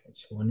 Okay,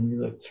 so when we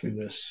look through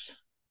this,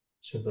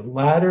 so the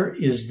latter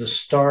is the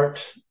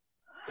starts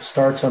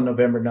on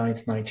November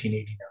 9th,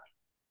 1989.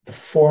 The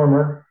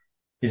former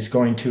is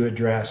going to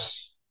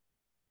address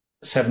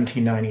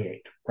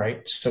 1798,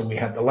 right? So we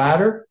have the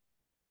latter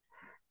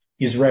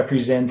is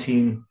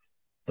representing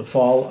the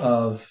fall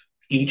of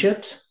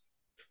Egypt.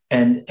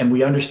 And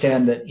we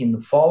understand that in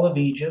the fall of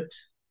Egypt,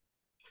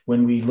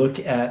 when we look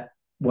at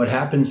what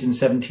happens in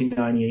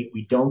 1798,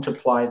 we don't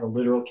apply the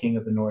literal king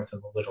of the north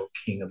and the literal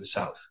king of the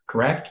south,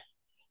 correct?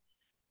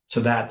 So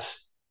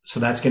that's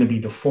going to be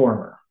the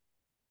former.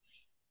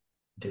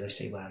 Did I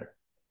say latter?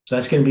 So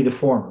that's going to be the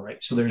former,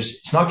 right? So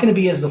it's not going to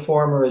be as the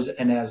former as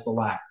the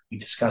latter. We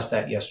discussed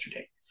that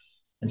yesterday.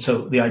 And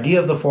so the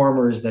idea of the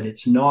former is that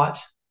it's not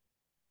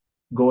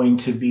going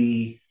to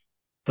be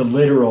the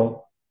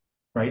literal,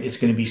 right? It's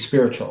going to be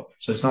spiritual.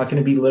 So it's not going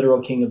to be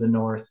literal king of the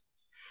north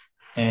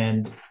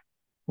and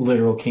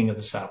literal king of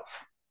the south.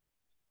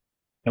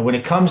 And when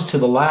it comes to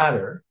the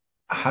latter,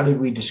 how did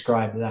we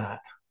describe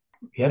that?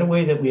 We had a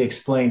way that we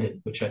explained it,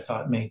 which I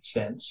thought made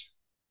sense.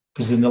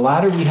 Because in the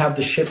latter, we have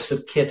the ships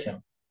of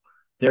Kittim.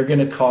 They're going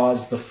to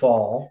cause the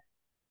fall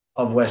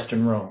of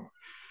Western Rome.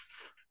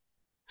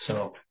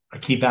 So I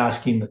keep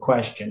asking the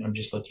question. I'm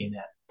just looking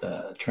at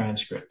the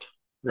transcript.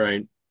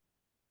 Right.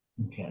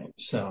 Okay,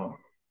 so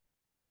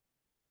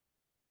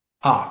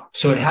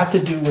it had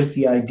to do with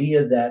the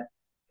idea that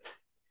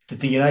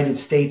the United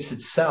States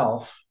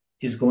itself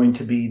is going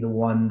to be the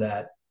one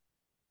that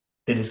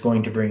is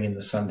going to bring in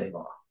the Sunday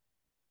law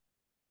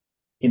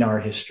in our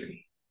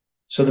history.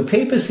 So the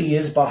papacy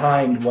is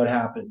behind what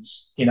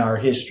happens in our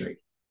history,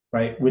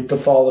 right? With the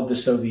fall of the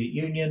Soviet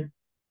Union.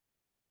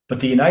 But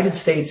the United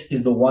States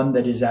is the one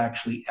that is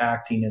actually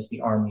acting as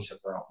the armies of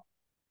Rome,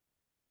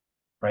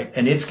 right?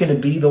 And it's going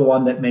to be the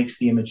one that makes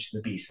the image to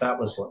the beast. That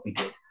was what we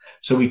did.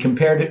 So we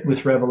compared it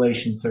with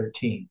Revelation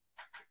 13.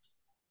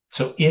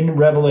 So in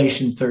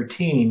Revelation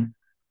 13,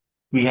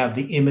 we have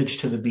the image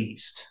to the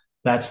beast.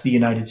 That's the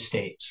United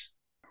States.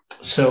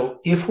 So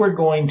if we're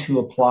going to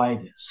apply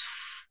this,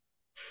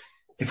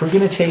 if we're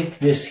going to take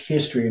this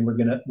history and we're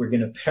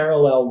going to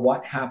parallel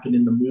what happened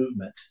in the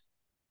movement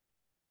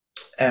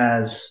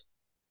as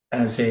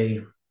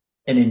an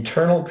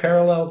internal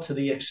parallel to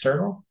the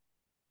external,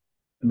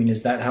 I mean,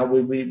 is that how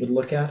we would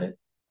look at it?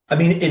 I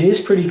mean, it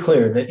is pretty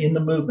clear that in the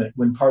movement,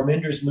 when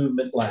Parminder's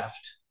movement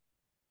left,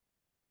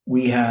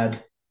 we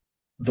had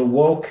the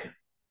woke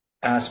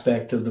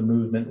aspect of the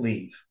movement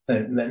leave.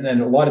 And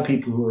a lot of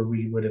people who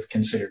we would have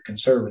considered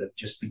conservative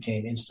just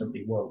became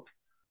instantly woke,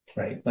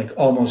 right? Like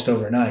almost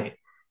overnight.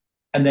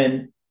 And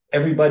then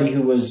everybody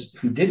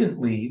who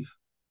didn't leave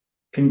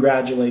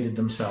congratulated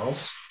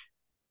themselves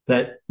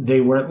that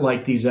they weren't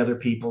like these other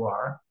people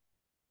are,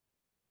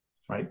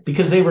 right?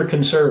 Because they were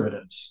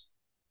conservatives.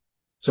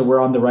 So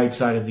we're on the right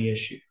side of the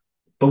issue.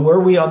 But were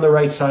we on the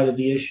right side of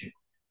the issue?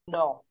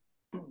 No.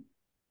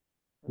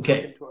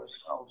 Okay. We're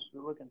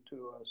looking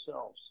to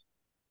ourselves.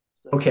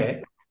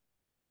 Okay.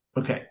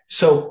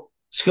 So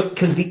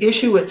because the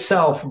issue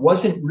itself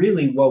wasn't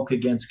really woke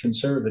against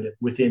conservative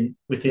within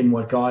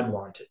what God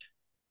wanted,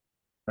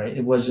 right?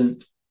 It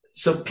wasn't.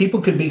 So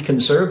people could be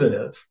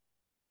conservative,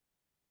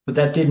 but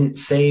that didn't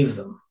save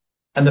them.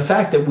 And the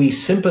fact that we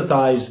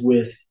sympathize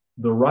with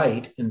the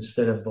right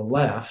instead of the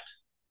left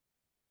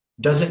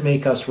doesn't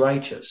make us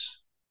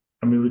righteous.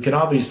 I mean, we can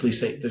obviously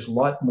say there's a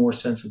lot more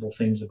sensible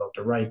things about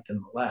the right than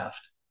the left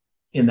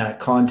in that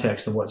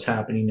context of what's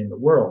happening in the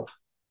world,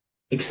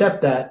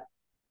 except that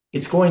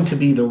it's going to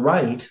be the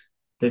right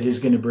that is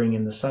going to bring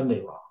in the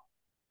Sunday law,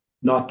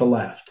 not the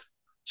left.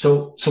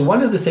 So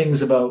one of the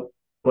things about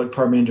what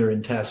Parminder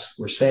and Tess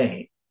were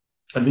saying,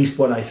 at least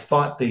what I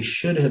thought they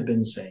should have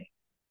been saying.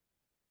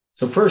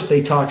 So first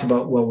they talked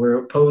about, well,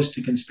 we're opposed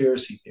to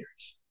conspiracy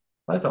theories.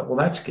 I thought, well,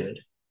 that's good,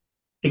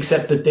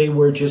 except that they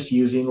were just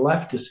using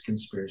leftist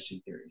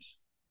conspiracy theories.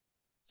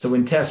 So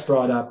when Tess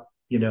brought up,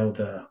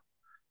 the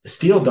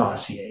Steele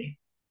dossier,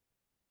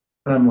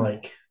 and I'm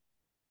like,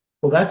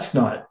 well, that's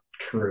not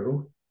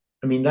true.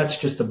 I mean, that's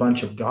just a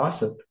bunch of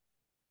gossip.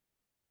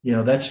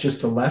 That's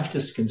just a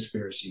leftist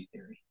conspiracy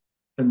theory.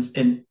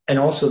 And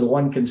also the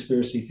one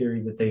conspiracy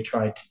theory that they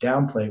tried to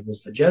downplay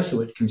was the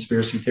Jesuit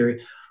conspiracy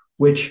theory,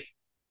 which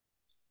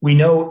we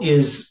know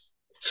is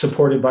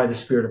supported by the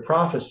spirit of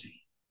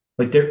prophecy.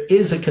 Like, there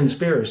is a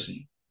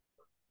conspiracy,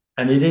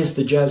 and it is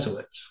the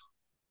Jesuits.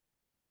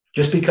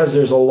 Just because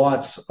there's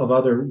lots of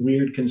other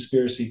weird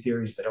conspiracy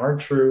theories that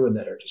aren't true and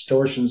that are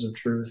distortions of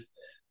truth,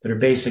 that are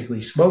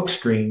basically smoke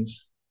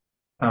screens,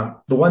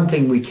 the one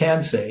thing we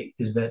can say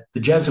is that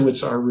the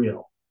Jesuits are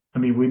real. I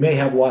mean, we may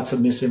have lots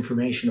of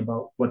misinformation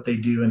about what they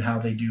do and how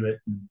they do it.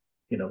 And,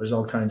 there's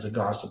all kinds of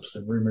gossips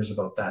and rumors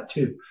about that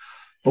too.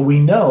 But we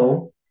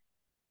know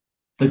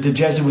that the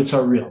Jesuits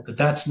are real, that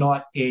that's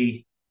not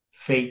a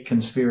fake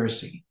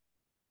conspiracy.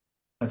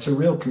 That's a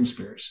real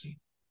conspiracy.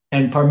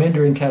 And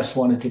Parminder and Tess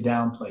wanted to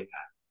downplay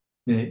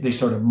that. They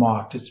sort of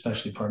mocked,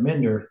 especially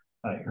Parminder,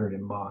 I heard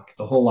him mock,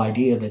 the whole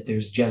idea that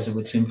there's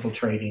Jesuits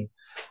infiltrating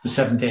the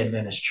Seventh-day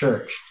Adventist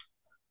Church.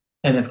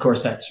 And of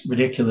course, that's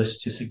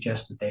ridiculous to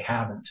suggest that they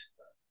haven't,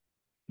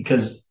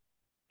 because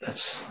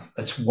that's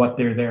what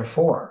they're there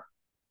for.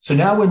 So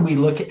now when we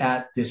look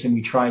at this and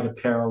we try to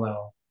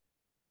parallel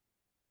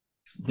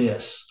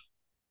this,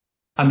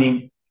 I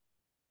mean,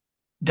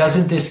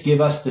 doesn't this give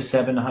us the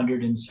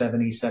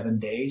 777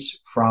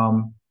 days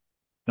from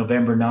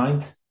November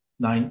 9th,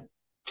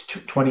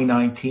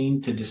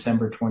 2019 to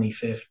December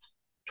 25th,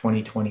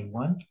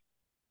 2021?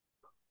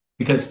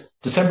 Because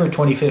December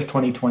 25th,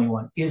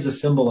 2021 is a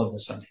symbol of the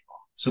Sunday law.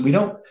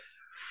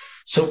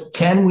 So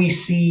can we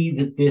see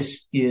that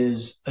this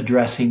is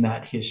addressing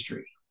that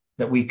history,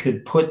 that we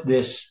could put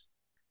this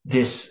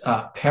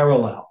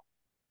parallel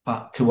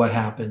to what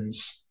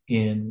happens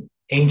in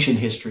ancient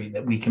history,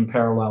 that we can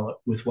parallel it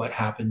with what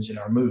happens in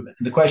our movement?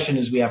 And the question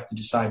is, we have to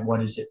decide,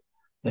 what is it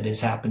that has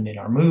happened in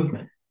our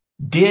movement?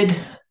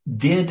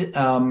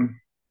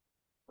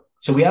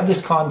 So we have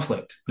this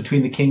conflict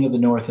between the King of the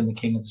North and the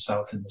King of the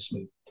South in this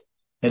movement.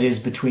 That is,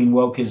 between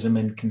wokeism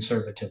and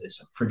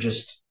conservatism, for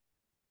just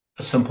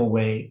a simple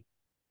way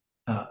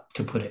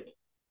to put it.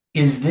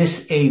 Is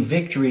this a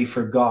victory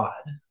for God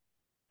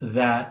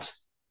that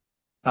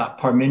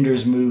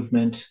Parminder's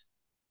movement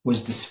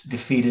was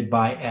defeated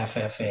by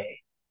FFA,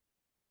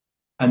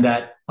 and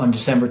that on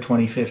December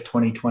 25th,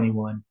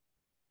 2021,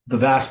 the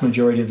vast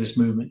majority of this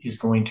movement is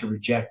going to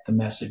reject the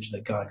message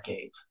that God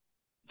gave?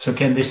 So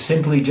can this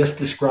simply just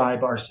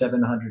describe our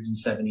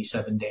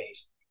 777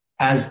 days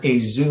as a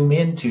zoom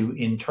into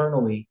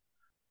internally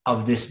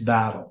of this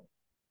battle?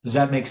 Does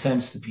that make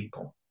sense to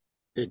people?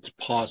 It's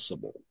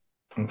possible.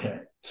 Okay,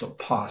 so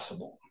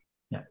possible.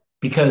 Yeah.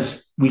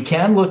 Because we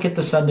can look at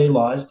the Sunday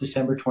law as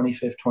December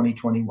 25th,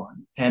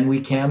 2021, and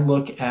we can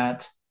look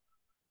at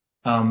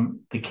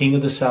the King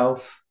of the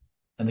South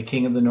and the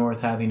King of the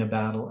North having a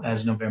battle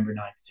as November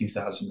 9th,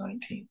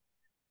 2019.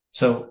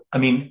 So, I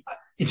mean,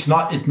 it's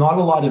not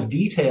a lot of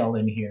detail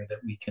in here that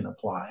we can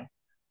apply,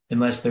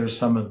 unless there's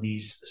some of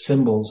these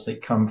symbols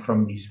that come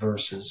from these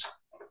verses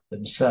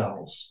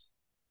themselves.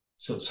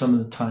 So some of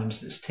the times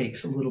this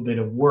takes a little bit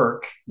of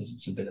work, because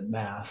it's a bit of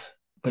math.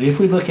 But if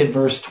we look at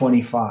verse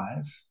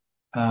 25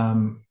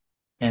 and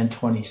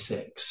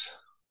 26,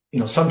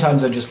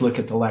 sometimes I just look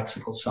at the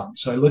lexical sum.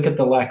 So I look at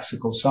the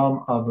lexical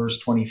sum of verse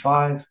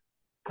 25.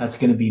 That's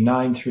going to be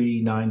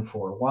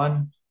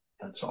 93941.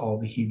 That's all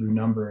the Hebrew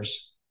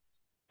numbers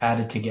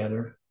added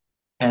together.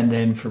 And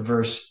then for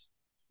verse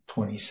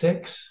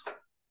 26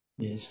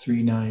 is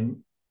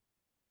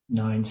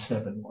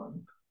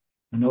 39971.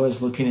 I know I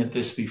was looking at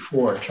this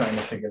before, trying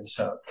to figure this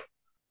out.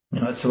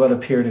 It's about a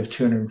period of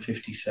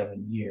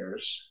 257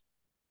 years.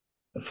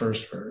 The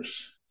first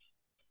verse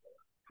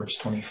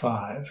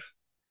 25.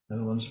 The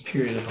other one's a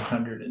period of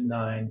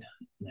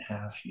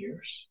 109.5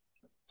 years.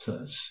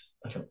 So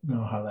I don't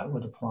know how that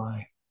would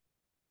apply.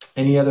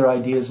 Any other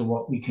ideas of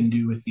what we can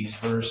do with these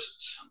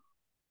verses?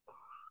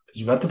 Because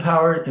you've got the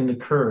power and the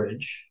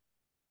courage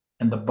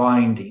and the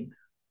binding.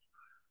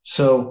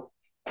 So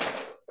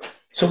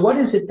what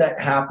is it that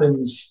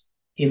happens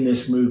in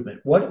this movement?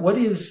 What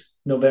is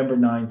November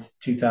 9th,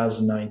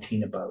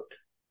 2019 about?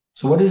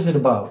 So what is it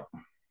about?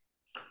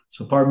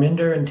 So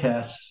Parminder and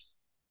Tess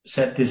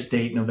set this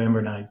date,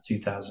 November 9th,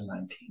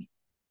 2019.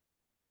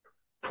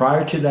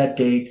 Prior to that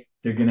date,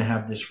 they're going to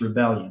have this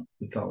rebellion.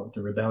 We call it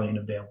the Rebellion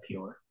of Baal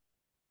Peor.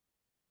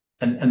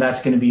 and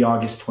that's going to be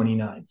August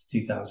 29th,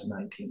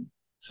 2019.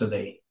 So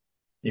they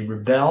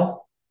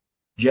rebel.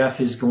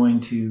 Jeff is going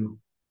to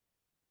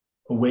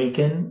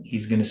awaken.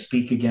 He's going to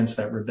speak against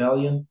that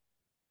rebellion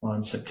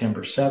on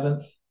September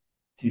 7th,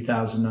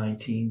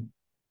 2019.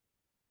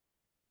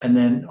 And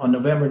then on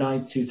November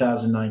 9th,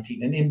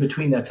 2019, and in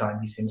between that time,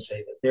 he's going to say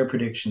that their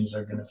predictions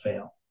are going to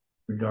fail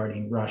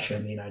regarding Russia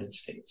and the United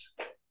States.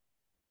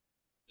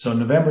 So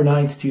November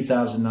 9th,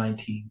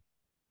 2019,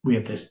 we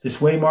have this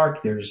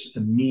waymark. There's a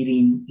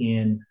meeting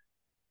in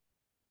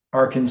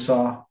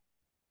Arkansas.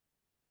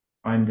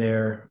 I'm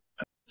there.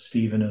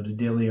 Stephen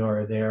Odedilio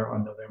are there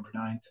on November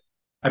 9th.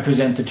 I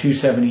present the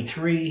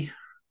 273,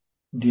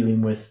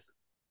 dealing with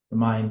the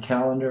Mayan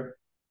calendar.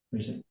 There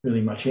isn't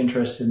really much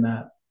interest in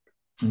that.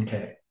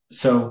 Okay.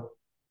 So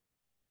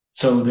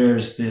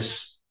there's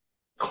this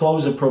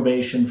close of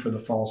probation for the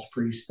false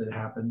priest that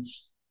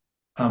happens.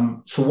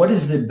 So what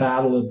is the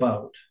battle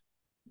about?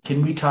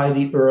 Can we tie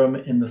the Urim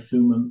and the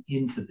Thummim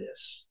into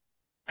this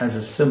as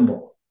a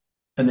symbol?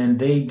 And then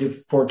they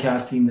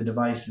forecasting the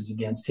devices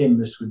against him.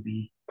 This would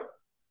be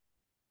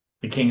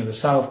the king of the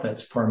south,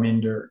 that's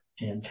Parminder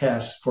and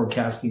Tess,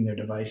 forecasting their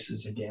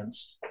devices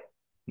against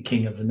the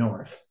king of the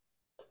north.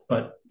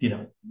 But,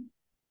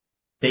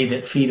 they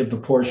that feed of the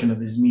portion of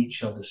his meat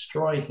shall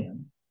destroy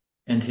him,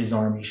 and his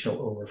army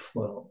shall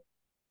overflow.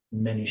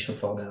 Many shall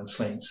fall down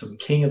slain. So the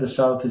king of the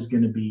south is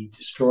going to be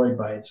destroyed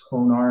by its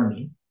own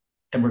army,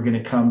 and we're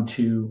going to come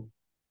to,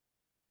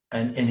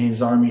 and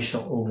his army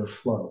shall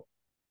overflow.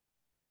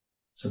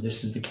 So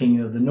this is the king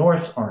of the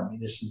north's army.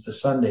 This is the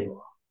Sunday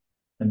law,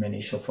 and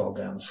many shall fall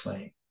down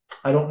slain.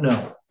 I don't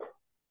know.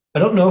 I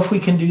don't know if we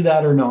can do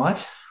that or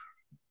not,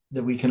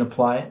 that we can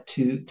apply it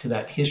to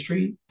that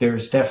history.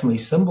 There's definitely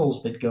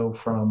symbols that go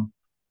from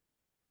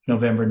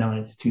November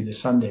 9th to the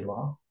Sunday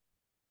law,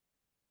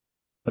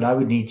 but I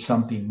would need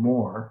something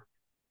more.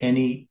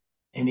 Any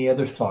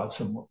other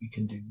thoughts on what we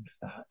can do with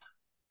that?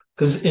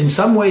 Because in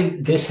some way,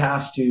 this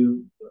has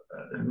to,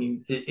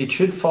 it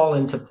should fall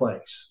into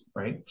place,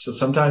 right? So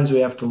sometimes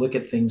we have to look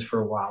at things for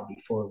a while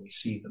before we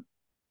see them.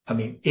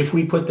 If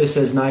we put this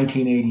as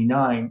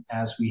 1989,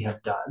 as we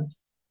have done,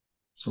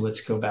 so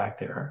let's go back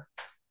there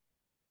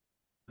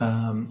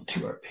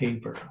to our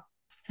paper.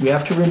 We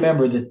have to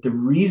remember that the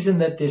reason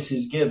that this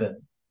is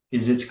given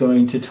is it's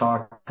going to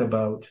talk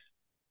about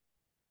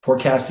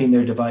forecasting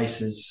their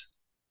devices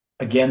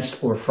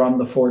against or from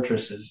the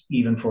fortresses,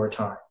 even for a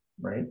time,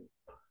 right?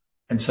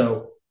 And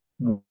so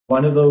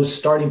one of those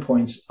starting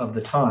points of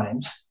the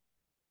times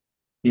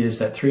is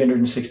that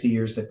 360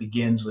 years that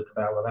begins with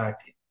the Battle of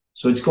Actium.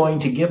 So it's going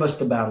to give us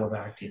the Battle of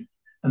Actium.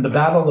 And the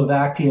Battle of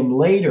Actium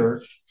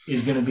later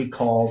is going to be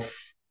called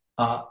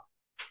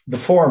the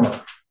former,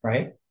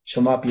 right?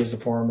 Shall not be as the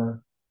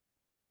former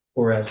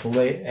or as the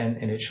late, and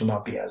it shall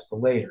not be as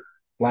the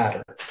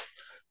latter,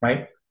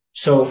 right?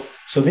 So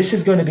this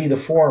is going to be the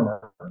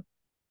former,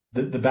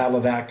 the Battle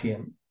of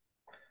Actium.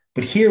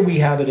 But here we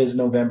have it as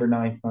November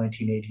 9th,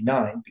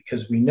 1989,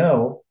 because we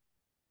know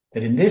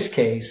that in this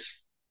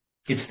case,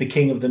 it's the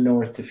king of the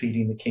north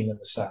defeating the king of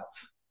the south.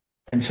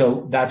 And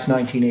so that's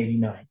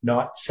 1989,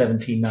 not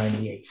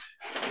 1798.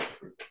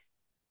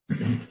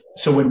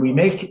 So when we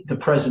make the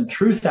present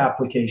truth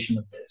application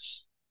of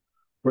this,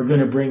 we're going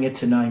to bring it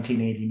to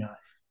 1989.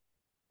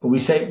 But we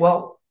say,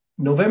 well,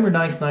 November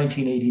 9th,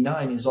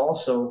 1989 is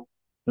also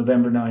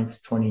November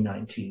 9th,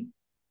 2019.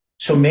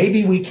 So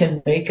maybe we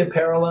can make a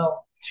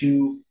parallel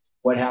to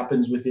what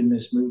happens within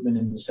this movement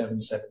in the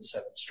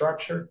 777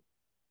 structure.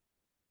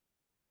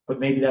 But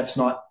maybe that's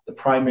not the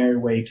primary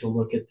way to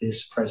look at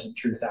this present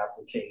truth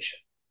application.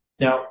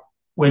 Now,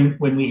 when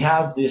we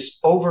have this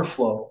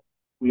overflow,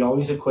 we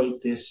always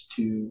equate this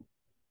to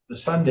the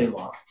Sunday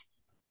law.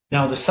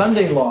 Now, the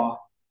Sunday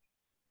law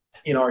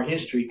in our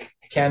history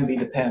can be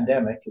the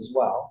pandemic as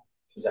well,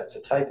 because that's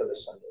a type of the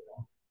Sunday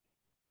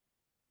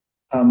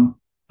law.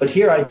 But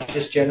here I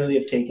just generally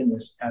have taken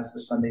this as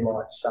the Sunday law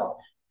itself,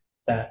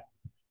 that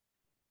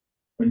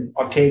when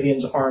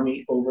Octavian's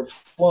army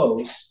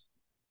overflows,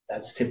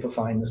 that's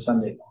typifying the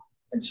Sunday law.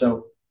 And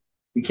so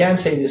we can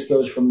say this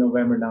goes from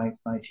November 9th,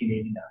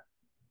 1989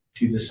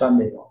 to the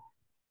Sunday law.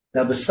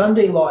 Now, the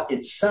Sunday law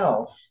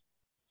itself,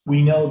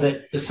 we know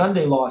that the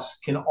Sunday laws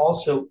can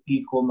also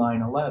equal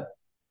 9/11.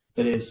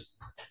 That is,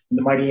 when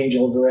the mighty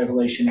angel of the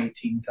Revelation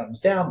 18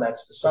 comes down,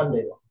 that's the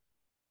Sunday law.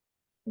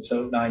 And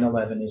so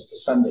 9/11 is the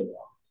Sunday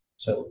law.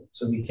 So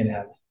we can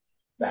have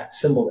that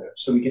symbol there.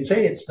 So we can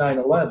say it's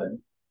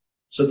 9/11.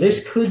 So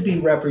this could be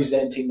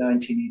representing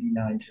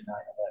 1989 to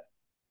 9/11.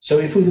 So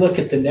if we look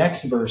at the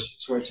next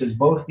verses where it says,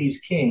 both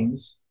these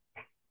kings'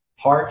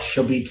 hearts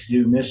shall be to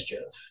do mischief.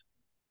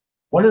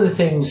 One of the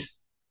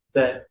things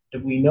that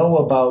we know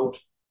about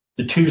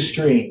the two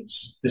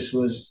streams, this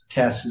was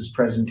Tess's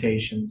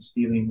presentations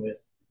dealing with,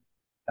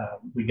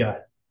 we got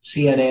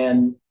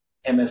CNN,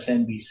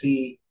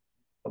 MSNBC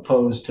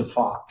opposed to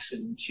Fox.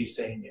 And she's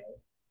saying,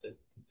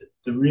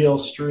 the real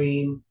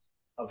stream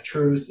of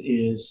truth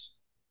is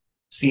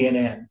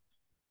CNN.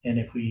 And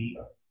if we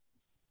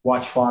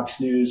watch Fox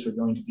News, we're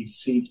going to be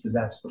deceived because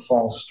that's the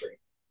false stream.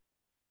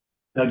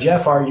 Now,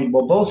 Jeff argued,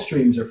 well, both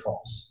streams are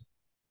false.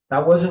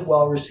 That wasn't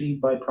well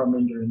received by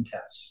Parminder and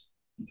Tess,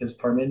 because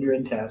Parminder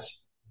and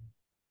Tess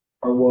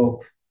are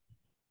woke.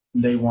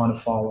 They want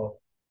to follow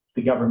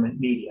the government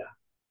media.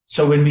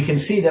 So when we can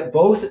see that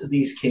both of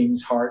these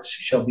kings' hearts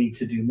shall be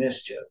to do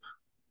mischief,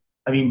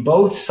 I mean,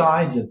 both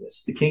sides of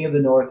this, the king of the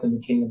north and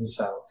the king of the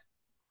south,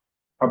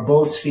 are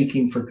both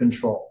seeking for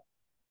control.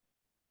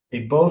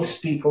 They both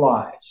speak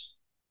lies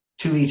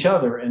to each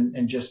other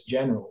and just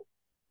generally,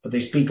 but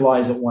they speak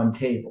lies at one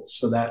table.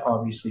 So that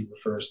obviously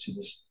refers to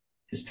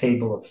this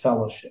table of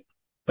fellowship.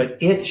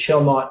 But it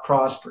shall not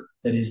prosper.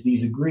 That is,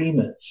 these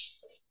agreements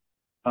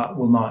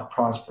will not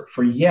prosper.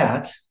 For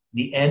yet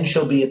the end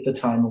shall be at the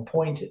time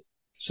appointed.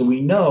 So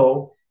we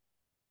know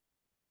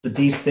that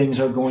these things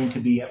are going to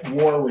be at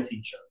war with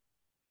each other.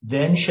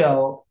 Then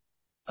shall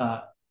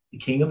the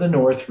king of the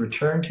north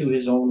return to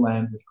his own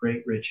land with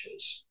great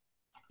riches.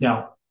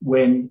 Now,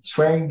 when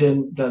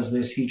Swearingen does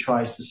this, he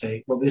tries to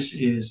say, well, this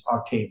is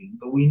Octavian.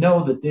 But we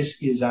know that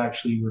this is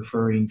actually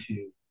referring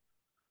to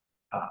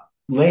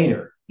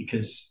later,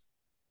 because,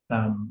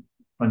 or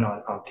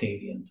not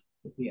Octavian.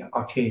 Yeah,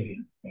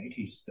 Octavian, right?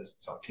 He says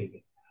it's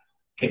Octavian.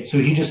 Okay, so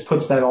he just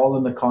puts that all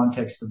in the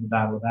context of the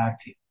Battle of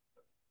Actium.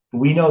 But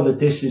we know that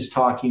this is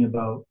talking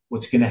about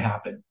what's going to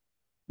happen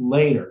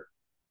later,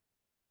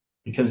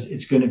 because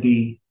it's going to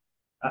be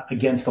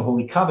against the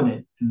Holy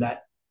Covenant, and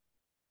that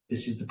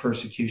this is the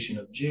persecution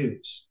of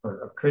Jews, or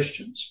of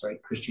Christians,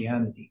 right?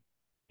 Christianity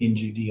in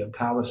Judea and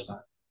Palestine.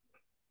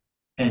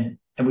 And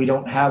we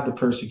don't have the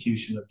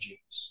persecution of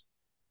Jews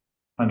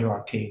under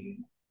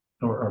Octavian,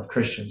 or of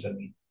Christians, I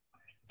mean.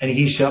 And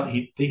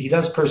he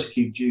does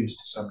persecute Jews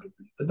to some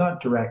degree, but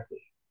not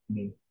directly. I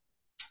mean,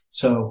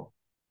 so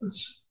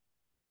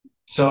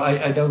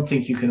I don't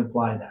think you can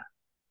apply that.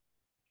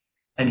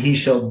 And he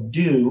shall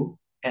do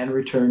and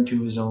return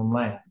to his own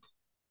land.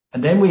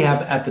 And then we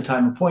have at the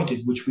time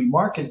appointed, which we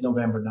mark as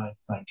November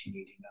 9th,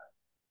 1989.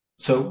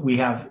 So we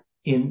have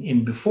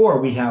in before,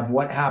 we have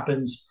what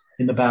happens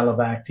in the Battle of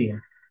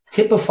Actium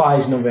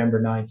typifies November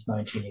 9th,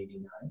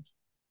 1989.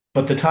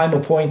 But the time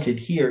appointed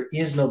here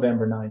is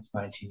November 9th,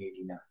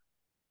 1989.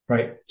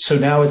 Right? So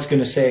now it's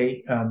going to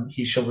say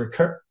he shall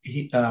recur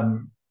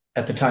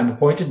at the time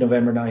appointed,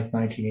 November 9th,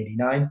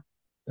 1989.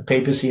 The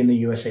papacy in the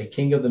USA,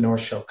 king of the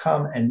north shall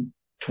come and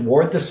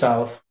toward the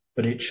south,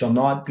 but it shall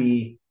not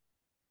be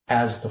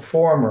as the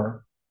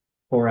former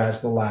or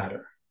as the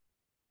latter.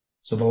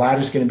 So the latter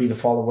is going to be the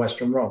fall of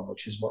Western Rome,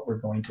 which is what we're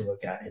going to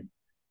look at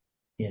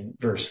in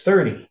verse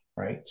 30,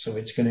 right? So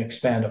it's going to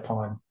expand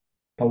upon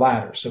the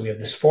latter. So we have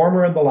this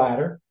former and the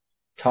latter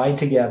tied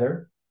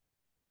together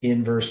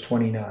in verse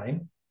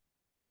 29,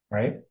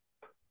 right?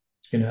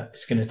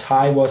 It's going to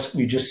tie what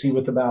we just see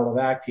with the Battle of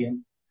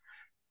Actium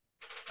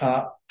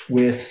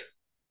with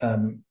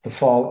the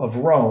fall of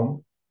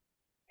Rome.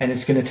 And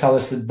it's going to tell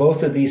us that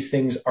both of these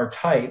things are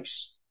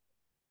types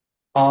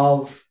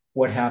of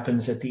what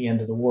happens at the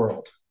end of the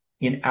world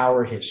in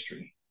our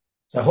history.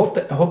 So I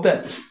hope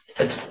that's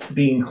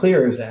being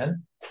clear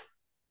then.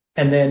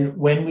 And then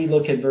when we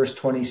look at verse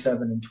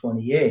 27 and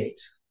 28,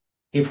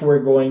 if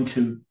we're going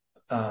to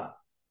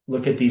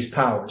look at these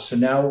powers, so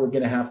now we're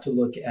going to have to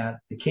look at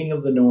the king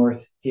of the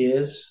north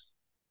is.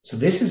 So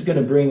this is going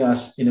to bring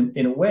us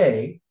in a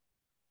way.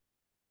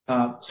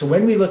 So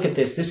when we look at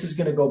this is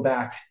going to go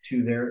back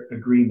to their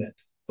agreement.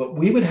 But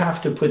we would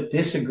have to put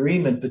this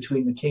agreement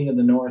between the king of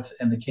the north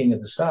and the king of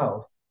the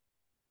south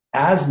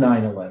as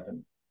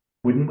 9/11,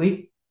 wouldn't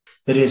we?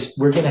 That is,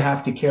 we're going to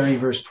have to carry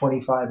verse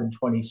 25 and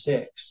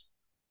 26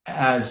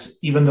 as,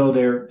 even though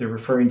they're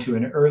referring to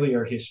an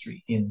earlier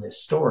history in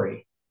this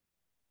story,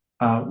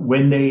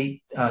 when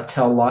they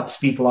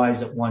speak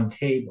lies at one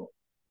table,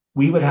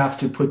 we would have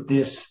to put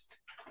this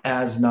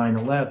as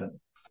 9/11.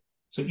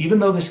 So even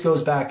though this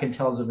goes back and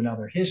tells of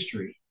another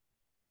history,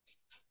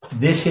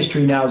 this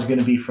history now is going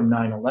to be from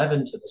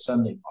 9/11 to the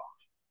Sunday Law,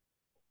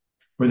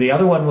 where the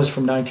other one was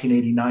from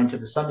 1989 to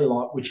the Sunday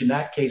Law, which in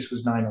that case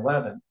was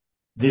 9/11.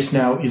 This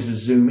now is a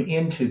zoom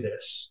into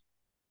this,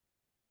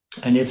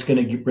 and it's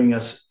going to bring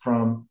us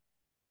from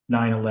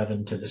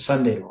 9/11 to the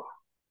Sunday Law.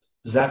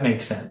 Does that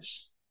make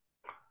sense?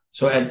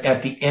 So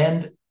at the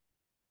end,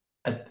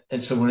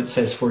 and so when it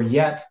says, for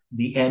yet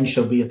the end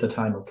shall be at the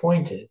time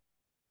appointed,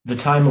 the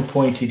time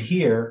appointed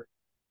here,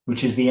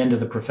 which is the end of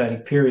the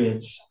prophetic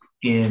periods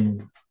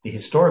in the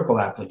historical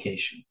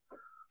application,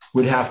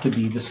 would have to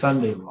be the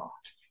Sunday Law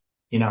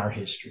in our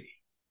history.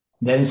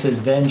 Then it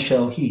says, then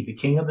shall he, the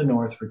king of the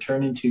north,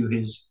 return into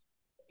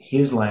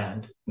his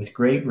land with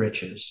great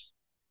riches,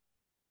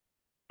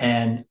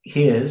 and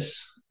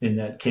his, in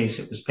that case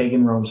it was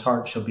pagan Rome's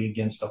heart, shall be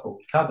against the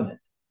Holy Covenant.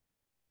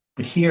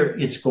 But here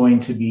it's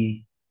going to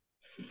be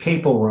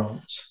papal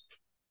Rome's,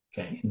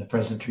 okay, in the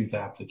present truth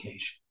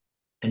application.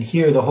 And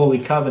here the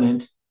Holy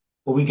Covenant,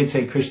 well, we could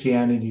say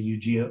Christianity,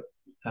 Judea,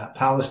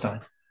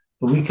 Palestine,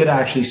 but we could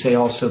actually say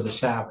also the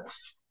Sabbath.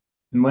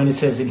 And when it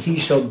says, and he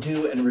shall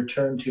do and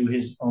return to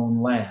his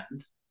own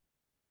land,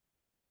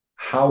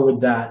 how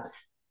would that,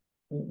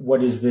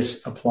 what is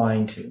this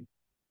applying to?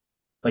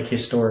 Like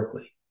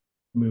historically?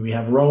 I mean, we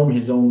have Rome,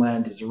 his own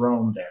land is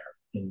Rome there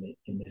in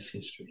this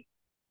history.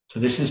 So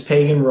this is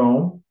pagan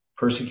Rome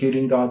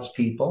persecuting God's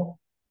people.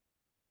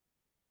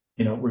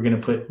 We're going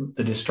to put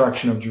the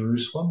destruction of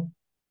Jerusalem,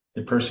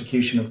 the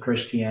persecution of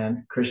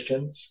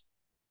Christians,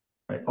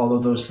 right? All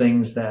of those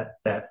things that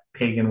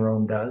pagan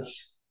Rome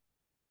does.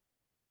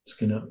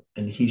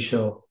 And he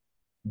shall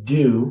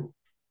do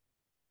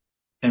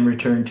and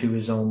return to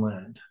his own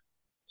land.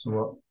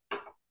 So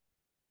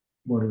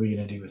what are we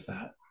going to do with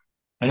that?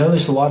 I know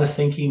there's a lot of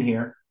thinking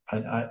here.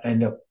 I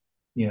end up,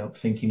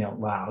 thinking out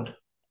loud.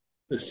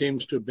 There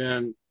seems to have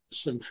been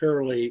some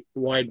fairly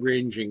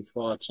wide-ranging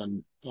thoughts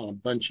on a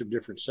bunch of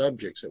different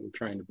subjects that we're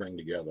trying to bring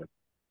together.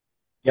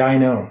 Yeah, I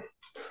know.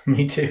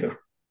 Me too.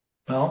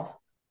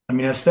 Well, I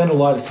mean, I've spent a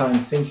lot of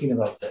time thinking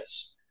about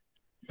this,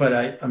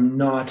 but I'm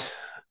not.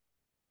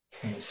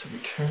 Okay, so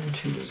return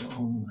to his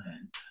own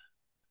land.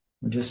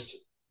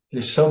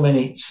 There's so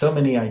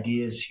many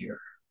ideas here.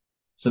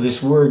 So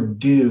this word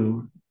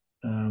do,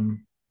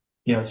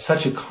 it's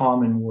such a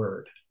common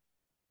word,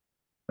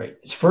 right?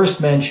 It's first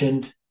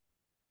mentioned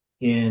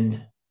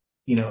in,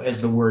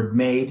 as the word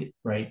made,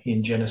 right?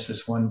 In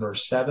Genesis 1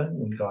 verse 7,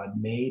 when God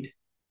made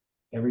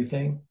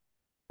everything,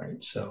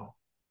 right? So,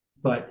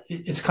 but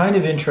it's kind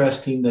of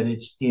interesting that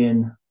it's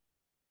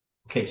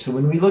okay, so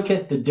when we look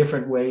at the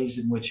different ways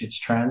in which it's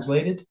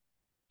translated,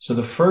 so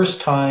the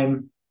first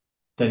time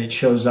that it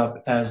shows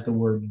up as the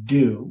word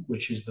do,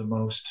 which is the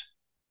most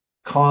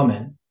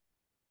common,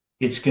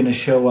 it's going to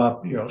show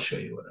up here. I'll show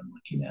you what I'm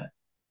looking at.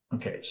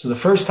 Okay, so the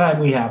first time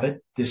we have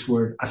it, this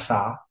word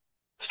asa,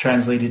 it's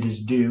translated as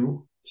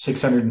do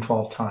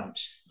 612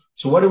 times.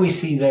 So what do we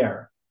see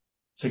there?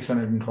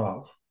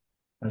 612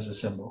 as a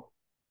symbol.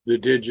 The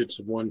digits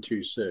of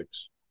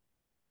 126.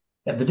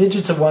 Yeah, the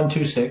digits of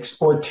 126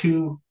 or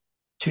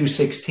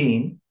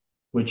 216,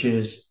 which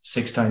is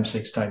 6 times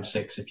 6 times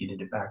 6 if you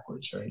did it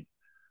backwards, right?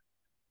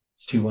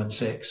 It's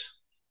 216.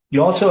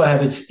 You also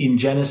have it in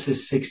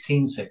Genesis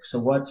 16:6. So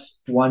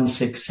what's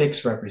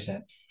 166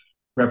 represent?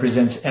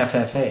 Represents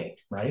FFA,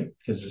 right?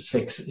 Because the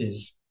 6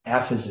 is,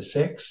 F is a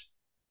 6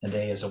 and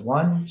A is a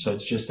 1. So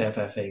it's just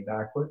FFA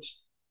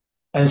backwards.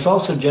 And it's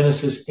also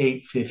Genesis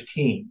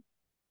 8:15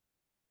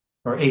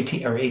 or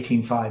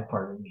 18:5,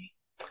 pardon me,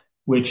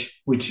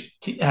 which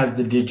has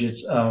the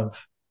digits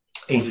of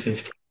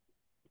 8:15,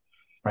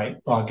 right?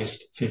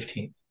 August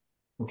 15th.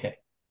 Okay.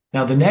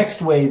 Now the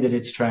next way that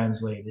it's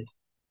translated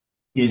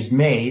is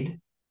made.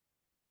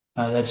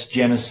 That's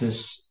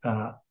Genesis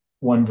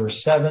 1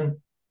 verse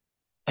 7.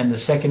 And the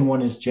second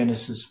one is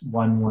Genesis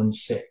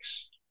 1:16.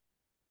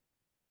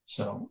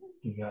 So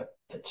you got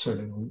that sort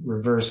of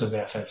reverse of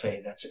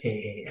FFA. That's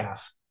AAF.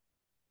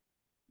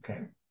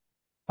 Okay.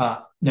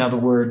 Now the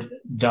word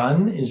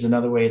done is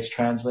another way it's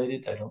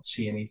translated. I don't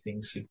see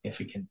anything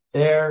significant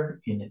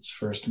there in its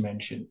first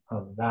mention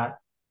of that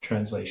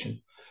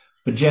translation.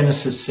 But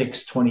Genesis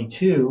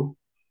 6:22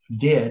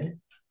 did,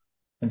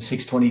 and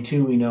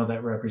 6:22 we know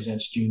that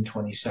represents June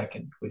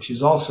 22nd, which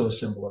is also a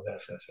symbol of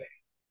FFA.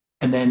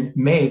 And then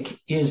make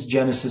is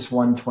Genesis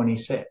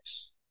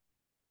 1:26.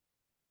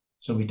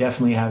 So we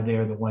definitely have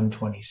there the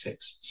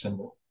 1:26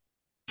 symbol.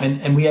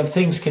 And we have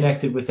things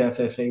connected with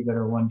FFA that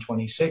are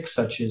 1:26,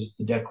 such as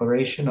the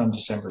declaration on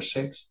December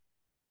 6th.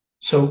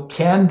 So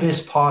can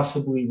this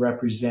possibly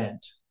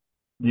represent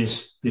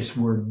this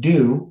word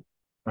do,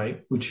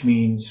 right? Which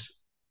is,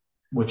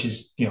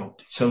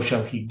 so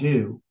shall he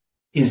do.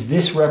 Is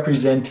this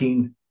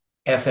representing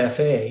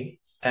FFA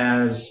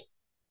as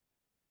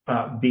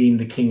being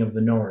the king of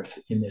the north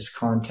in this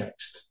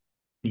context,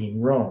 being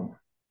Rome,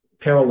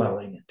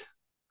 paralleling it?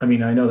 I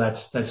mean, I know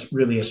that's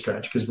really a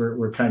stretch because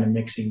we're kind of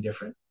mixing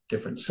different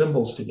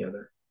symbols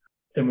together,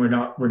 and we're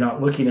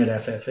not looking at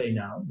FFA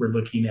now. We're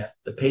looking at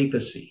the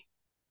papacy,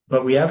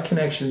 but we have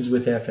connections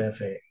with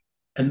FFA,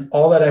 and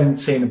all that I'm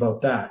saying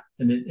about that,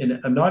 and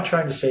I'm not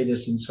trying to say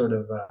this in sort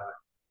of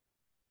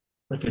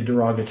like a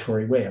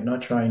derogatory way. I'm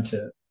not trying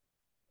to,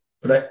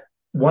 but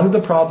one of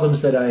the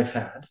problems that I've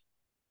had,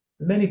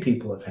 many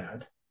people have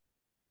had,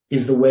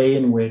 is the way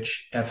in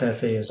which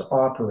FFA is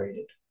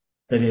operated.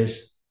 That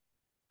is,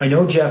 I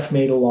know Jeff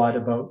made a lot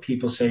about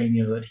people saying,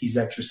 that he's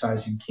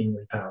exercising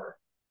kingly power.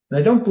 And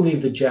I don't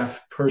believe that Jeff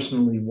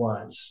personally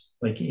was,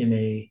 like in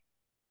a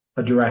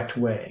direct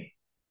way.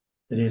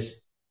 That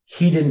is,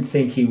 he didn't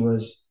think he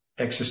was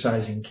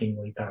exercising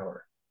kingly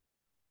power.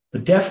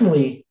 But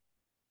definitely,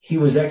 he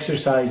was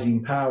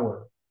exercising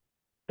power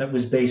that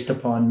was based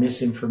upon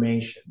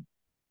misinformation.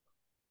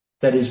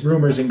 That is,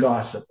 rumors and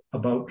gossip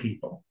about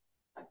people.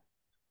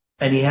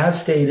 And he has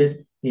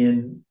stated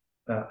in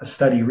a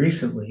study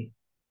recently,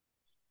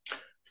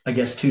 I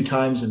guess 2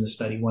 times in the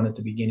study, one at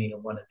the beginning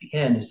and one at the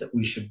end, is that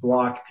we should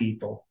block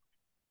people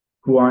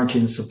who aren't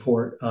in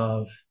support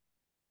of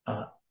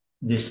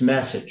this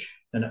message.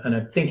 And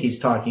I think he's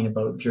talking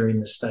about during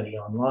the study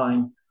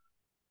online,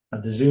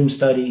 the Zoom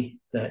study,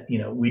 that,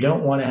 we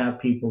don't want to have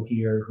people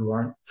here who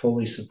aren't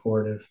fully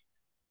supportive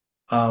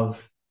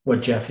of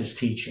what Jeff is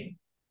teaching.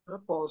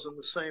 That falls in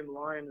the same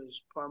line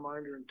as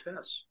Parminder and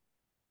Tess.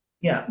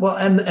 Yeah, well,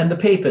 and the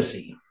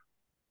papacy,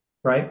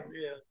 right?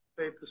 Yeah,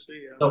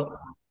 papacy, yeah.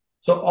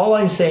 So all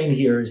I'm saying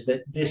here is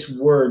that this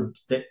word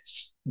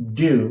that's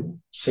do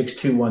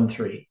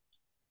 6213,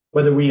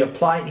 whether we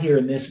apply it here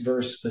in this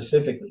verse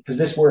specifically, because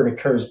this word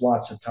occurs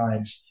lots of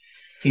times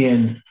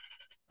in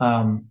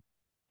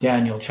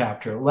Daniel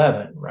chapter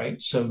 11,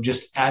 right? So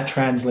just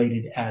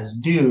translated as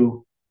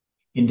do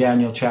in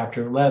Daniel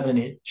chapter 11,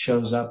 it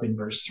shows up in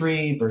verse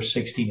 3, verse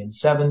 16 and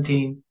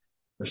 17,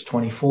 verse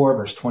 24,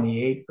 verse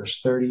 28, verse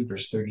 30,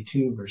 verse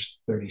 32, verse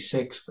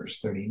 36, verse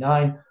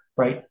 39,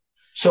 right?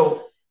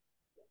 So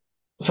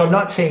I'm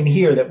not saying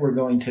here that we're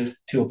going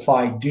to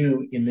apply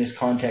do in this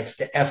context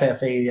to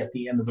FFA at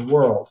the end of the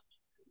world.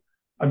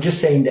 I'm just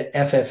saying that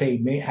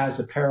FFA has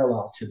a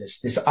parallel to this.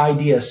 This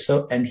idea,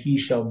 so and he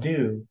shall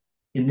do,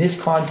 in this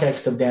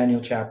context of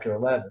Daniel chapter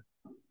 11,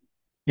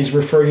 is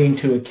referring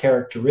to a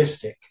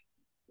characteristic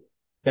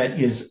that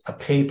is a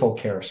papal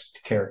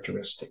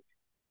characteristic.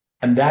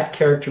 And that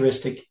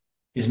characteristic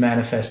is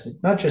manifested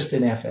not just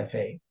in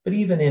FFA, but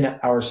even in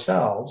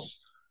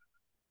ourselves.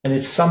 And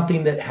it's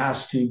something that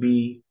has to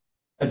be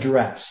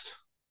addressed,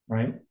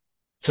 right?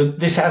 So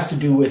this has to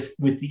do with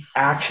the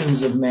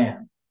actions of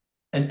man.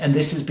 And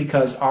this is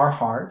because our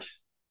heart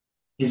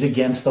is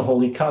against the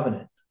Holy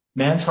Covenant.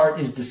 Man's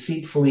heart is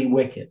deceitfully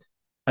wicked.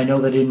 I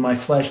know that in my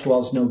flesh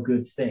dwells no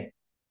good thing.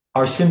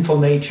 Our sinful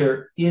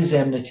nature is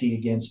enmity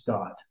against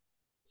God.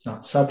 It's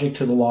not subject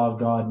to the law of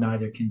God,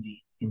 neither can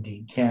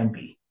indeed can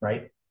be,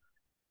 right?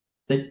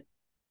 That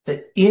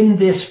in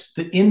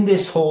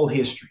this whole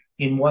history,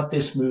 in what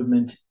this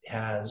movement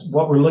has,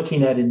 what we're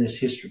looking at in this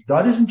history,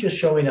 God isn't just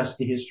showing us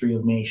the history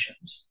of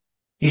nations.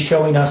 He's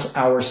showing us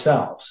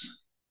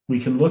ourselves.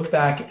 We can look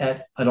back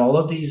at all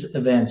of these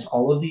events,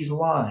 all of these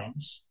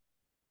lines,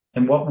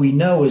 and what we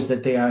know is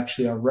that they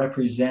actually are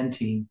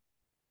representing.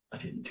 I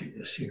didn't do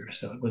this here,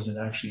 so it wasn't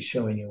actually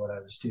showing you what I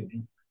was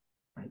doing.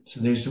 Right?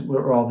 So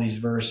were all these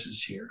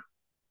verses here.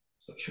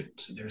 So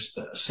there's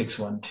the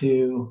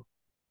 612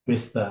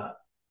 with the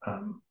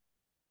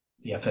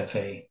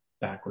FFA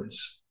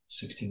backwards,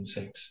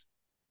 16:6,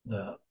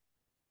 the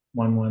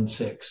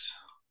 116,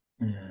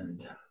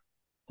 and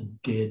the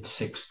did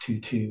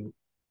 622,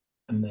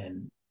 and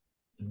then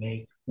the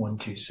make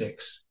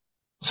 126.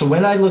 So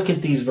when I look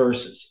at these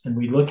verses and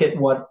we look at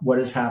what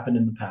has happened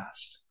in the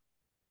past,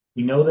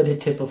 we know that it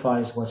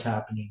typifies what's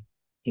happening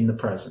in the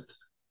present.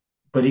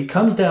 But it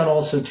comes down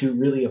also to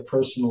really a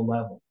personal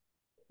level.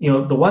 You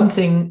know, the one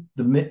thing,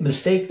 the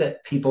mistake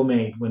that people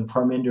made when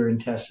Parminder and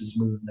Tess's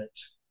movement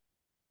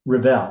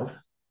rebelled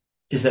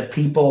is that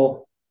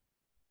people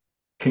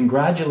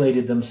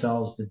congratulated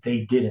themselves that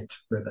they didn't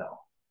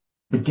rebel.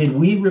 But did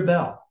we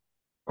rebel?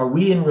 Are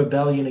we in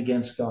rebellion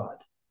against God?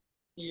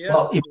 Yeah,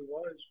 well, it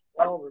was.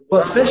 Well,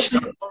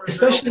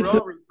 especially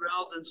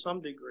rebelled in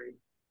some degree.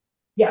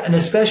 Yeah, and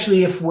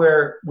especially if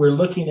we're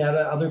looking at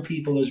other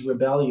people as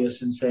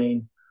rebellious and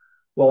saying,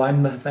 well,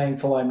 I'm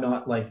thankful I'm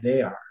not like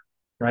they are,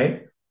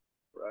 right?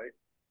 Right.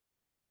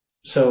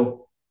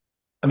 So,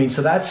 I mean,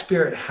 so that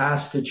spirit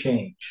has to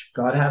change.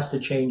 God has to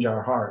change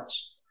our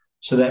hearts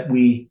so that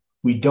we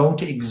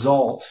don't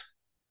exalt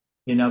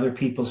in other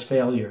people's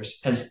failures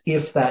as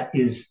if that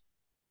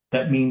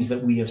means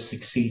that we have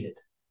succeeded,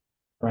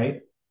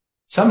 right?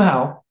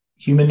 Somehow,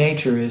 human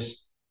nature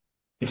is,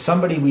 if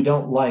somebody we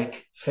don't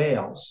like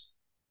fails,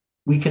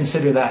 we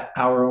consider that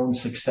our own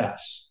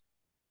success.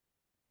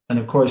 And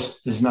of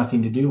course, there's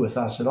nothing to do with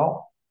us at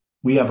all.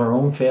 We have our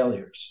own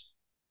failures.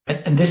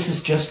 And this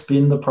has just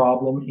been the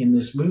problem in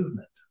this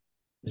movement.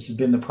 This has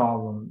been the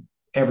problem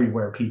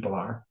everywhere people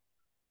are,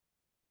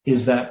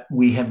 is that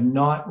we have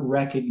not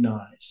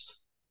recognized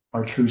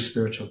our true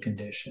spiritual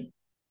condition.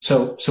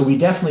 So we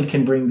definitely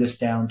can bring this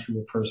down to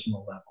a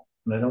personal level.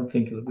 And I don't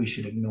think that we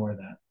should ignore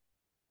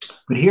that.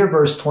 But here,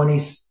 verse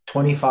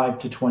 25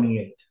 to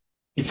 28,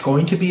 it's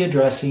going to be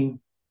addressing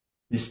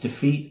this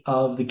defeat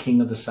of the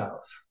king of the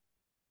south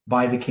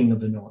by the king of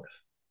the north.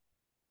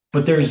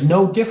 But there's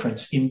no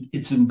difference.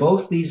 It's in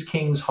both these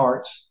kings'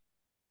 hearts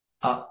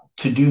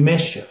to do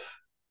mischief.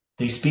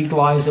 They speak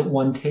lies at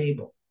one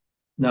table.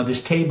 Now,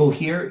 this table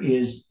here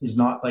is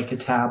not like a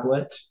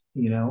tablet,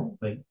 you know,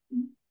 like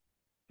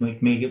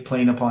make it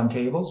plain upon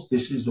tables.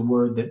 This is a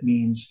word that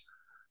means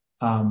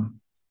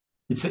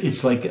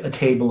it's like a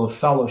table of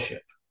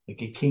fellowship,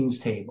 like a king's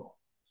table,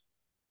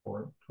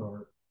 or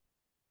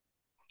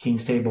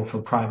king's table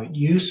for private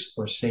use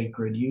or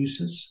sacred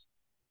uses,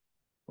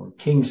 or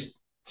kings.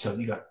 So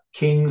you got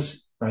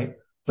kings, right?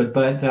 But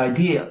the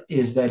idea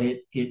is that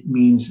it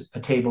means a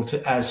table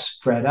as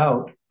spread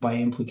out, by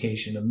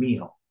implication, a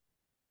meal,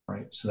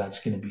 right? So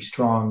that's going to be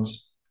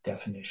Strong's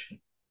definition,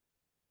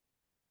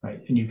 right?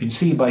 And you can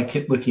see by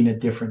looking at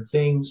different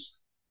things,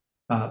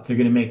 they're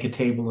going to make a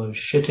table of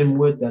shittim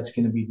wood. That's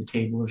going to be the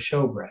table of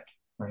showbread,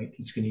 right?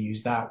 It's going to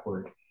use that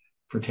word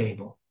for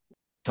table.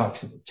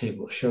 Talks about the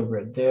table of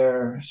showbread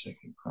there.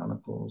 Second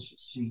Chronicles,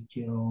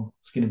 Ezekiel.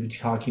 It's going to be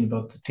talking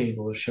about the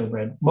table of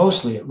showbread.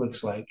 Mostly, it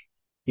looks like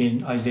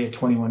in Isaiah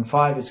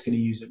 21:5, it's going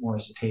to use it more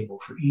as a table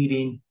for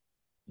eating.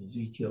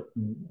 Ezekiel,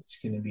 it's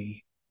going to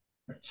be.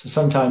 So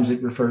sometimes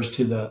it refers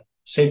to the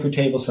sacred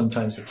table,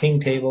 sometimes the king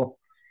table.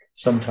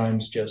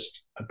 sometimes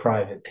just a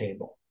private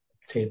table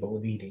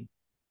of eating,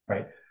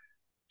 right?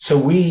 So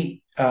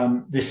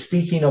this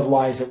speaking of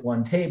lies at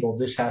one table,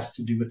 this has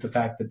to do with the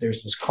fact that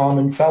there's this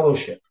common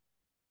fellowship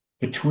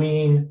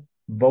between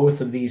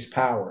both of these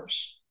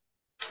powers,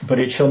 but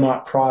it shall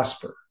not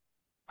prosper.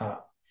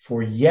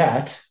 For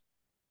yet,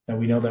 now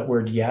we know that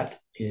word yet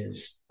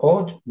is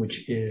od,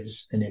 which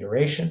is an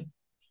iteration.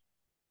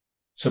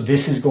 So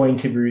this is going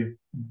to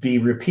be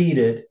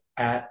repeated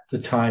at the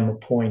time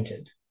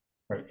appointed,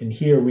 right? And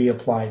here we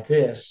apply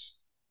this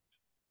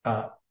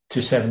to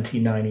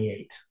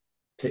 1798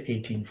 to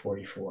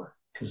 1844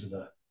 because of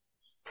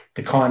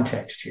the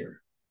context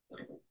here.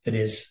 That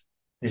is,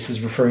 this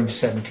is referring to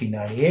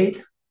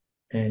 1798,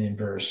 and in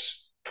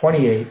verse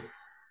 28,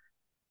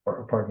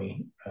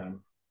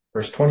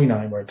 verse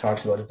 29, where it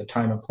talks about at the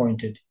time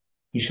appointed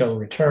he shall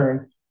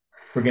return,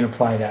 we're going to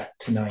apply that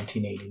to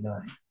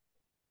 1989.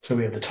 So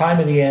we have the time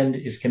of the end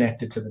is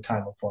connected to the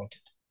time appointed.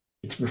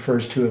 It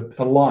refers to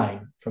a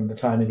line from the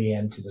time of the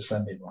end to the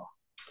Sunday law.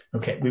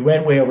 Okay, we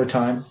went way over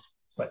time,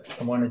 but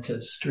I wanted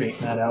to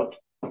straighten that out.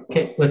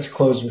 Okay, let's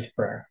close with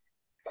prayer.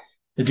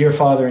 The dear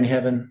Father in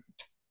heaven,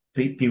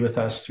 be with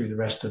us through the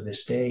rest of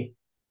this day,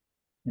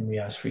 and we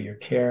ask for your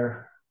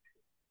care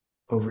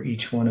over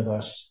each one of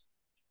us.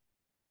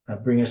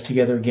 Bring us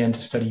together again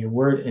to study your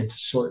word and to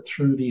sort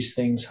through these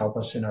things. Help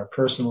us in our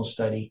personal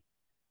study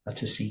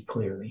to see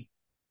clearly.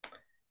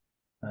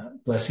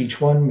 Bless each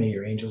one. May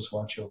your angels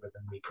watch over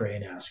them, we pray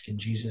and ask in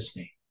Jesus'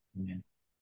 name. Amen.